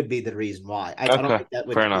that could be the reason why. I don't think that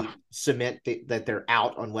would cement that they're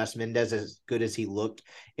out on Wes Mendez as good as he looked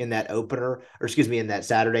in that opener, or excuse me, in that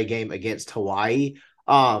Saturday game against Hawaii.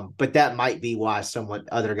 But that might be why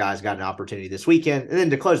other guys got an opportunity this weekend. And then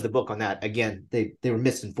to close the book on that, again, they were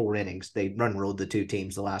missing 4 innings. They run ruled the 2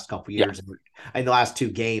 teams the last couple of years in the last 2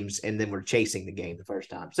 games, and then we're chasing the game the first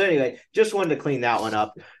time. So anyway, just wanted to clean that one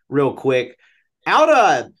up real quick.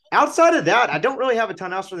 Outside of that, I don't really have a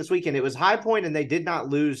ton else for this weekend. It was High Point, and they did not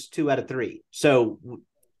lose 2 out of 3. So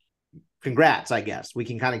congrats, I guess. We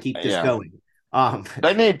can kind of keep this going.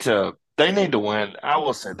 They need to win. I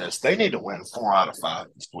will say this: they need to win 4 out of 5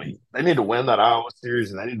 this week. They need to win that Iowa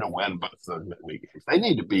series, and they need to win both those midweek games. They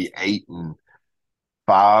need to be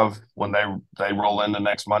 8-5 when they roll into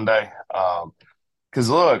next Monday. Because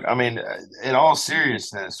look, I mean, in all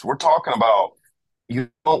seriousness, we're talking about you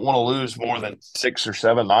don't want to lose more than 6 or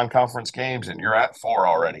 7 non-conference games, and you're at 4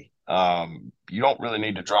 already. You don't really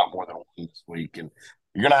need to drop more than 1 this week, and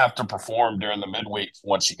you're going to have to perform during the midweek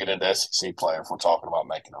once you get into SEC play if we're talking about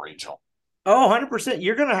making a regional. Oh,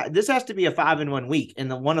 100%. This has to be a 5-1 week, and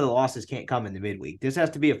one of the losses can't come in the midweek. This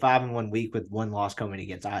has to be a 5-1 week with 1 loss coming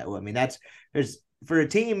against Iowa. I mean, there's for a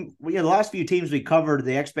team, the last few teams we covered,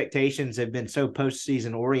 the expectations have been so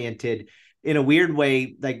postseason oriented. In a weird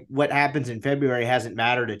way, like what happens in February hasn't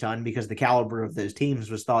mattered a ton because the caliber of those teams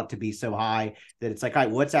was thought to be so high that it's like, all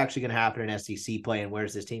right, what's actually going to happen in SEC play and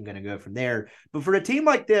where's this team going to go from there? But for a team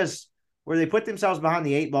like this, where they put themselves behind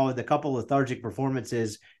the 8 ball with a couple of lethargic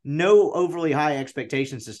performances, no overly high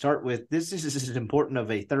expectations to start with, this is as important of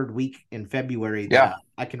a 3rd week in February that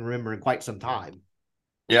I can remember in quite some time.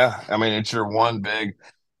 Yeah, I mean, it's your one big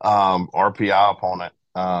RPI opponent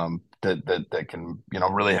that can,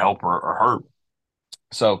 really help or hurt.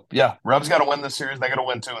 So, yeah, Rebs got to win this series. They got to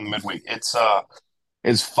win 2 in the midweek. It's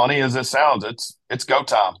as funny as it sounds, it's go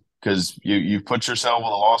time because you put yourself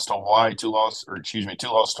with a loss to Hawaii, 2 losses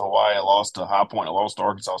to Hawaii, a loss to High Point, a loss to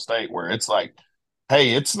Arkansas State, where it's like,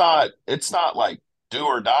 hey, it's not like do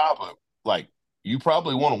or die, but like you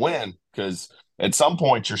probably want to win because at some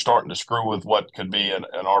point you're starting to screw with what could be an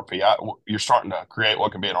RPI. You're starting to create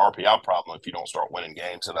what could be an RPI problem if you don't start winning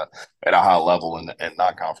games at a high level in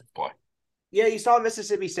non-conference play. Yeah, you saw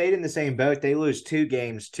Mississippi State in the same boat. They lose 2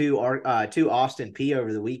 games to Austin Peay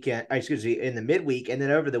over the weekend. In the midweek, and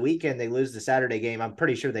then over the weekend they lose the Saturday game. I'm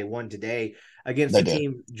pretty sure they won today against the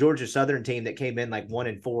team, Georgia Southern team that came in like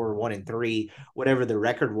 1-4, 1-3, whatever the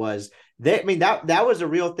record was. That was a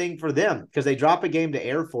real thing for them because they drop a game to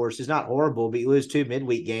Air Force. It's not horrible, but you lose 2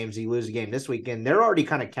 midweek games. You lose a game this weekend. They're already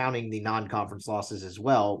kind of counting the non-conference losses as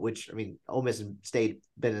well, which, I mean, Ole Miss and State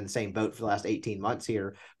been in the same boat for the last 18 months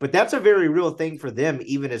here. But that's a very real thing for them,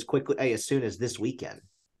 even as soon as this weekend.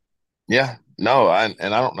 Yeah, no, and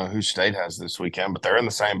I don't know who State has this weekend, but they're in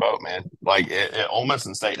the same boat, man. Like Ole Miss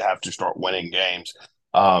and State have to start winning games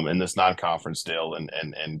in this non-conference deal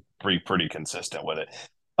and be pretty consistent with it.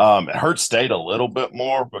 It hurts State a little bit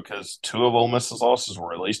more because 2 of Ole Miss's losses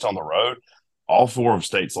were at least on the road. All 4 of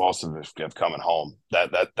State's losses have come at home.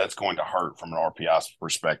 That's going to hurt from an RPI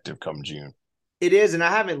perspective come June. It is, and I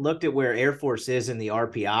haven't looked at where Air Force is in the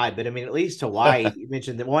RPI, but I mean, at least Hawaii, you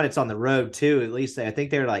mentioned the one, it's on the road too. At least I think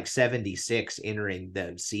they're like 76 entering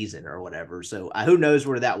the season or whatever. So who knows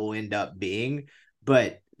where that will end up being.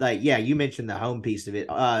 But like, yeah, you mentioned the home piece of it.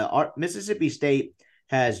 Mississippi State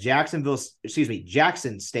has Jackson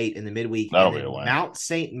State in the midweek. That'll be a win. Mount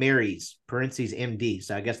St. Mary's, parentheses MD.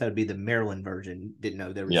 So I guess that would be the Maryland version. Didn't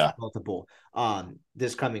know there was multiple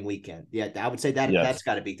this coming weekend. Yeah, I would say that's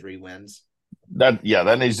got to be 3 wins. That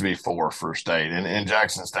needs to be 4 for State and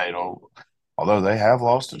Jackson State. Although they have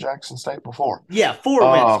lost to Jackson State before. Yeah,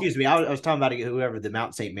 4 wins. Excuse me. I was talking about whoever the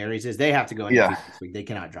Mount St. Mary's is. They have to go in this week. They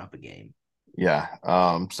cannot drop a game. Yeah.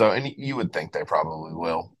 And you would think they probably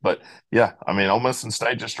will, but yeah, I mean, Ole Miss and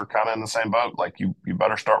State just are kind of in the same boat. Like you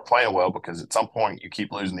better start playing well because at some point you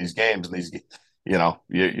keep losing these games and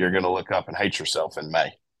you're going to look up and hate yourself in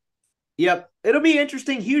May. Yep. It'll be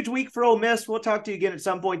interesting. Huge week for Ole Miss. We'll talk to you again at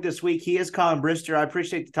some point this week. He is Collin Brister. I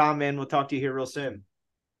appreciate the time, man. We'll talk to you here real soon.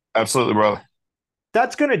 Absolutely, brother.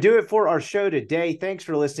 That's going to do it for our show today. Thanks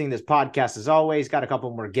for listening to this podcast. As always, got a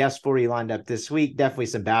couple more guests for you lined up this week. Definitely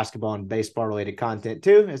some basketball and baseball related content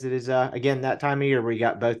too, as it is, again, that time of year where you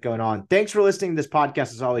got both going on. Thanks for listening to this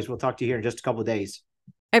podcast. As always, we'll talk to you here in just a couple of days.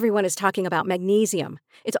 Everyone is talking about magnesium.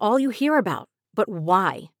 It's all you hear about. But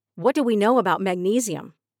why? What do we know about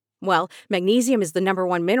magnesium? Well, magnesium is the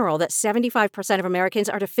 #1 mineral that 75% of Americans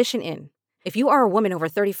are deficient in. If you are a woman over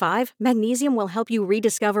 35, magnesium will help you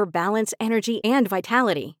rediscover balance, energy, and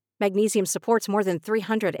vitality. Magnesium supports more than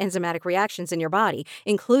 300 enzymatic reactions in your body,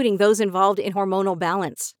 including those involved in hormonal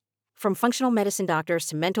balance. From functional medicine doctors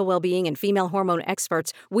to mental well-being and female hormone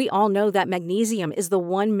experts, we all know that magnesium is the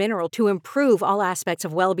one mineral to improve all aspects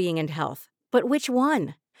of well-being and health. But which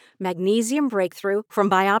one? Magnesium Breakthrough from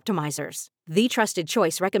Bioptimizers, the trusted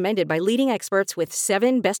choice recommended by leading experts with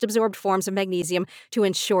 7 best-absorbed forms of magnesium to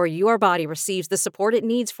ensure your body receives the support it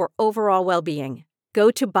needs for overall well-being.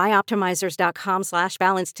 Go to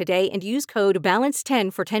bioptimizers.com/balance today and use code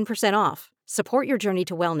BALANCE10 for 10% off. Support your journey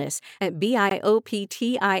to wellness at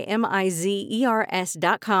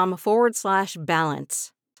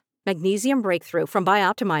bioptimizers.com/balance. Magnesium Breakthrough from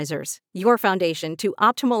Bioptimizers, your foundation to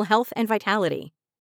optimal health and vitality.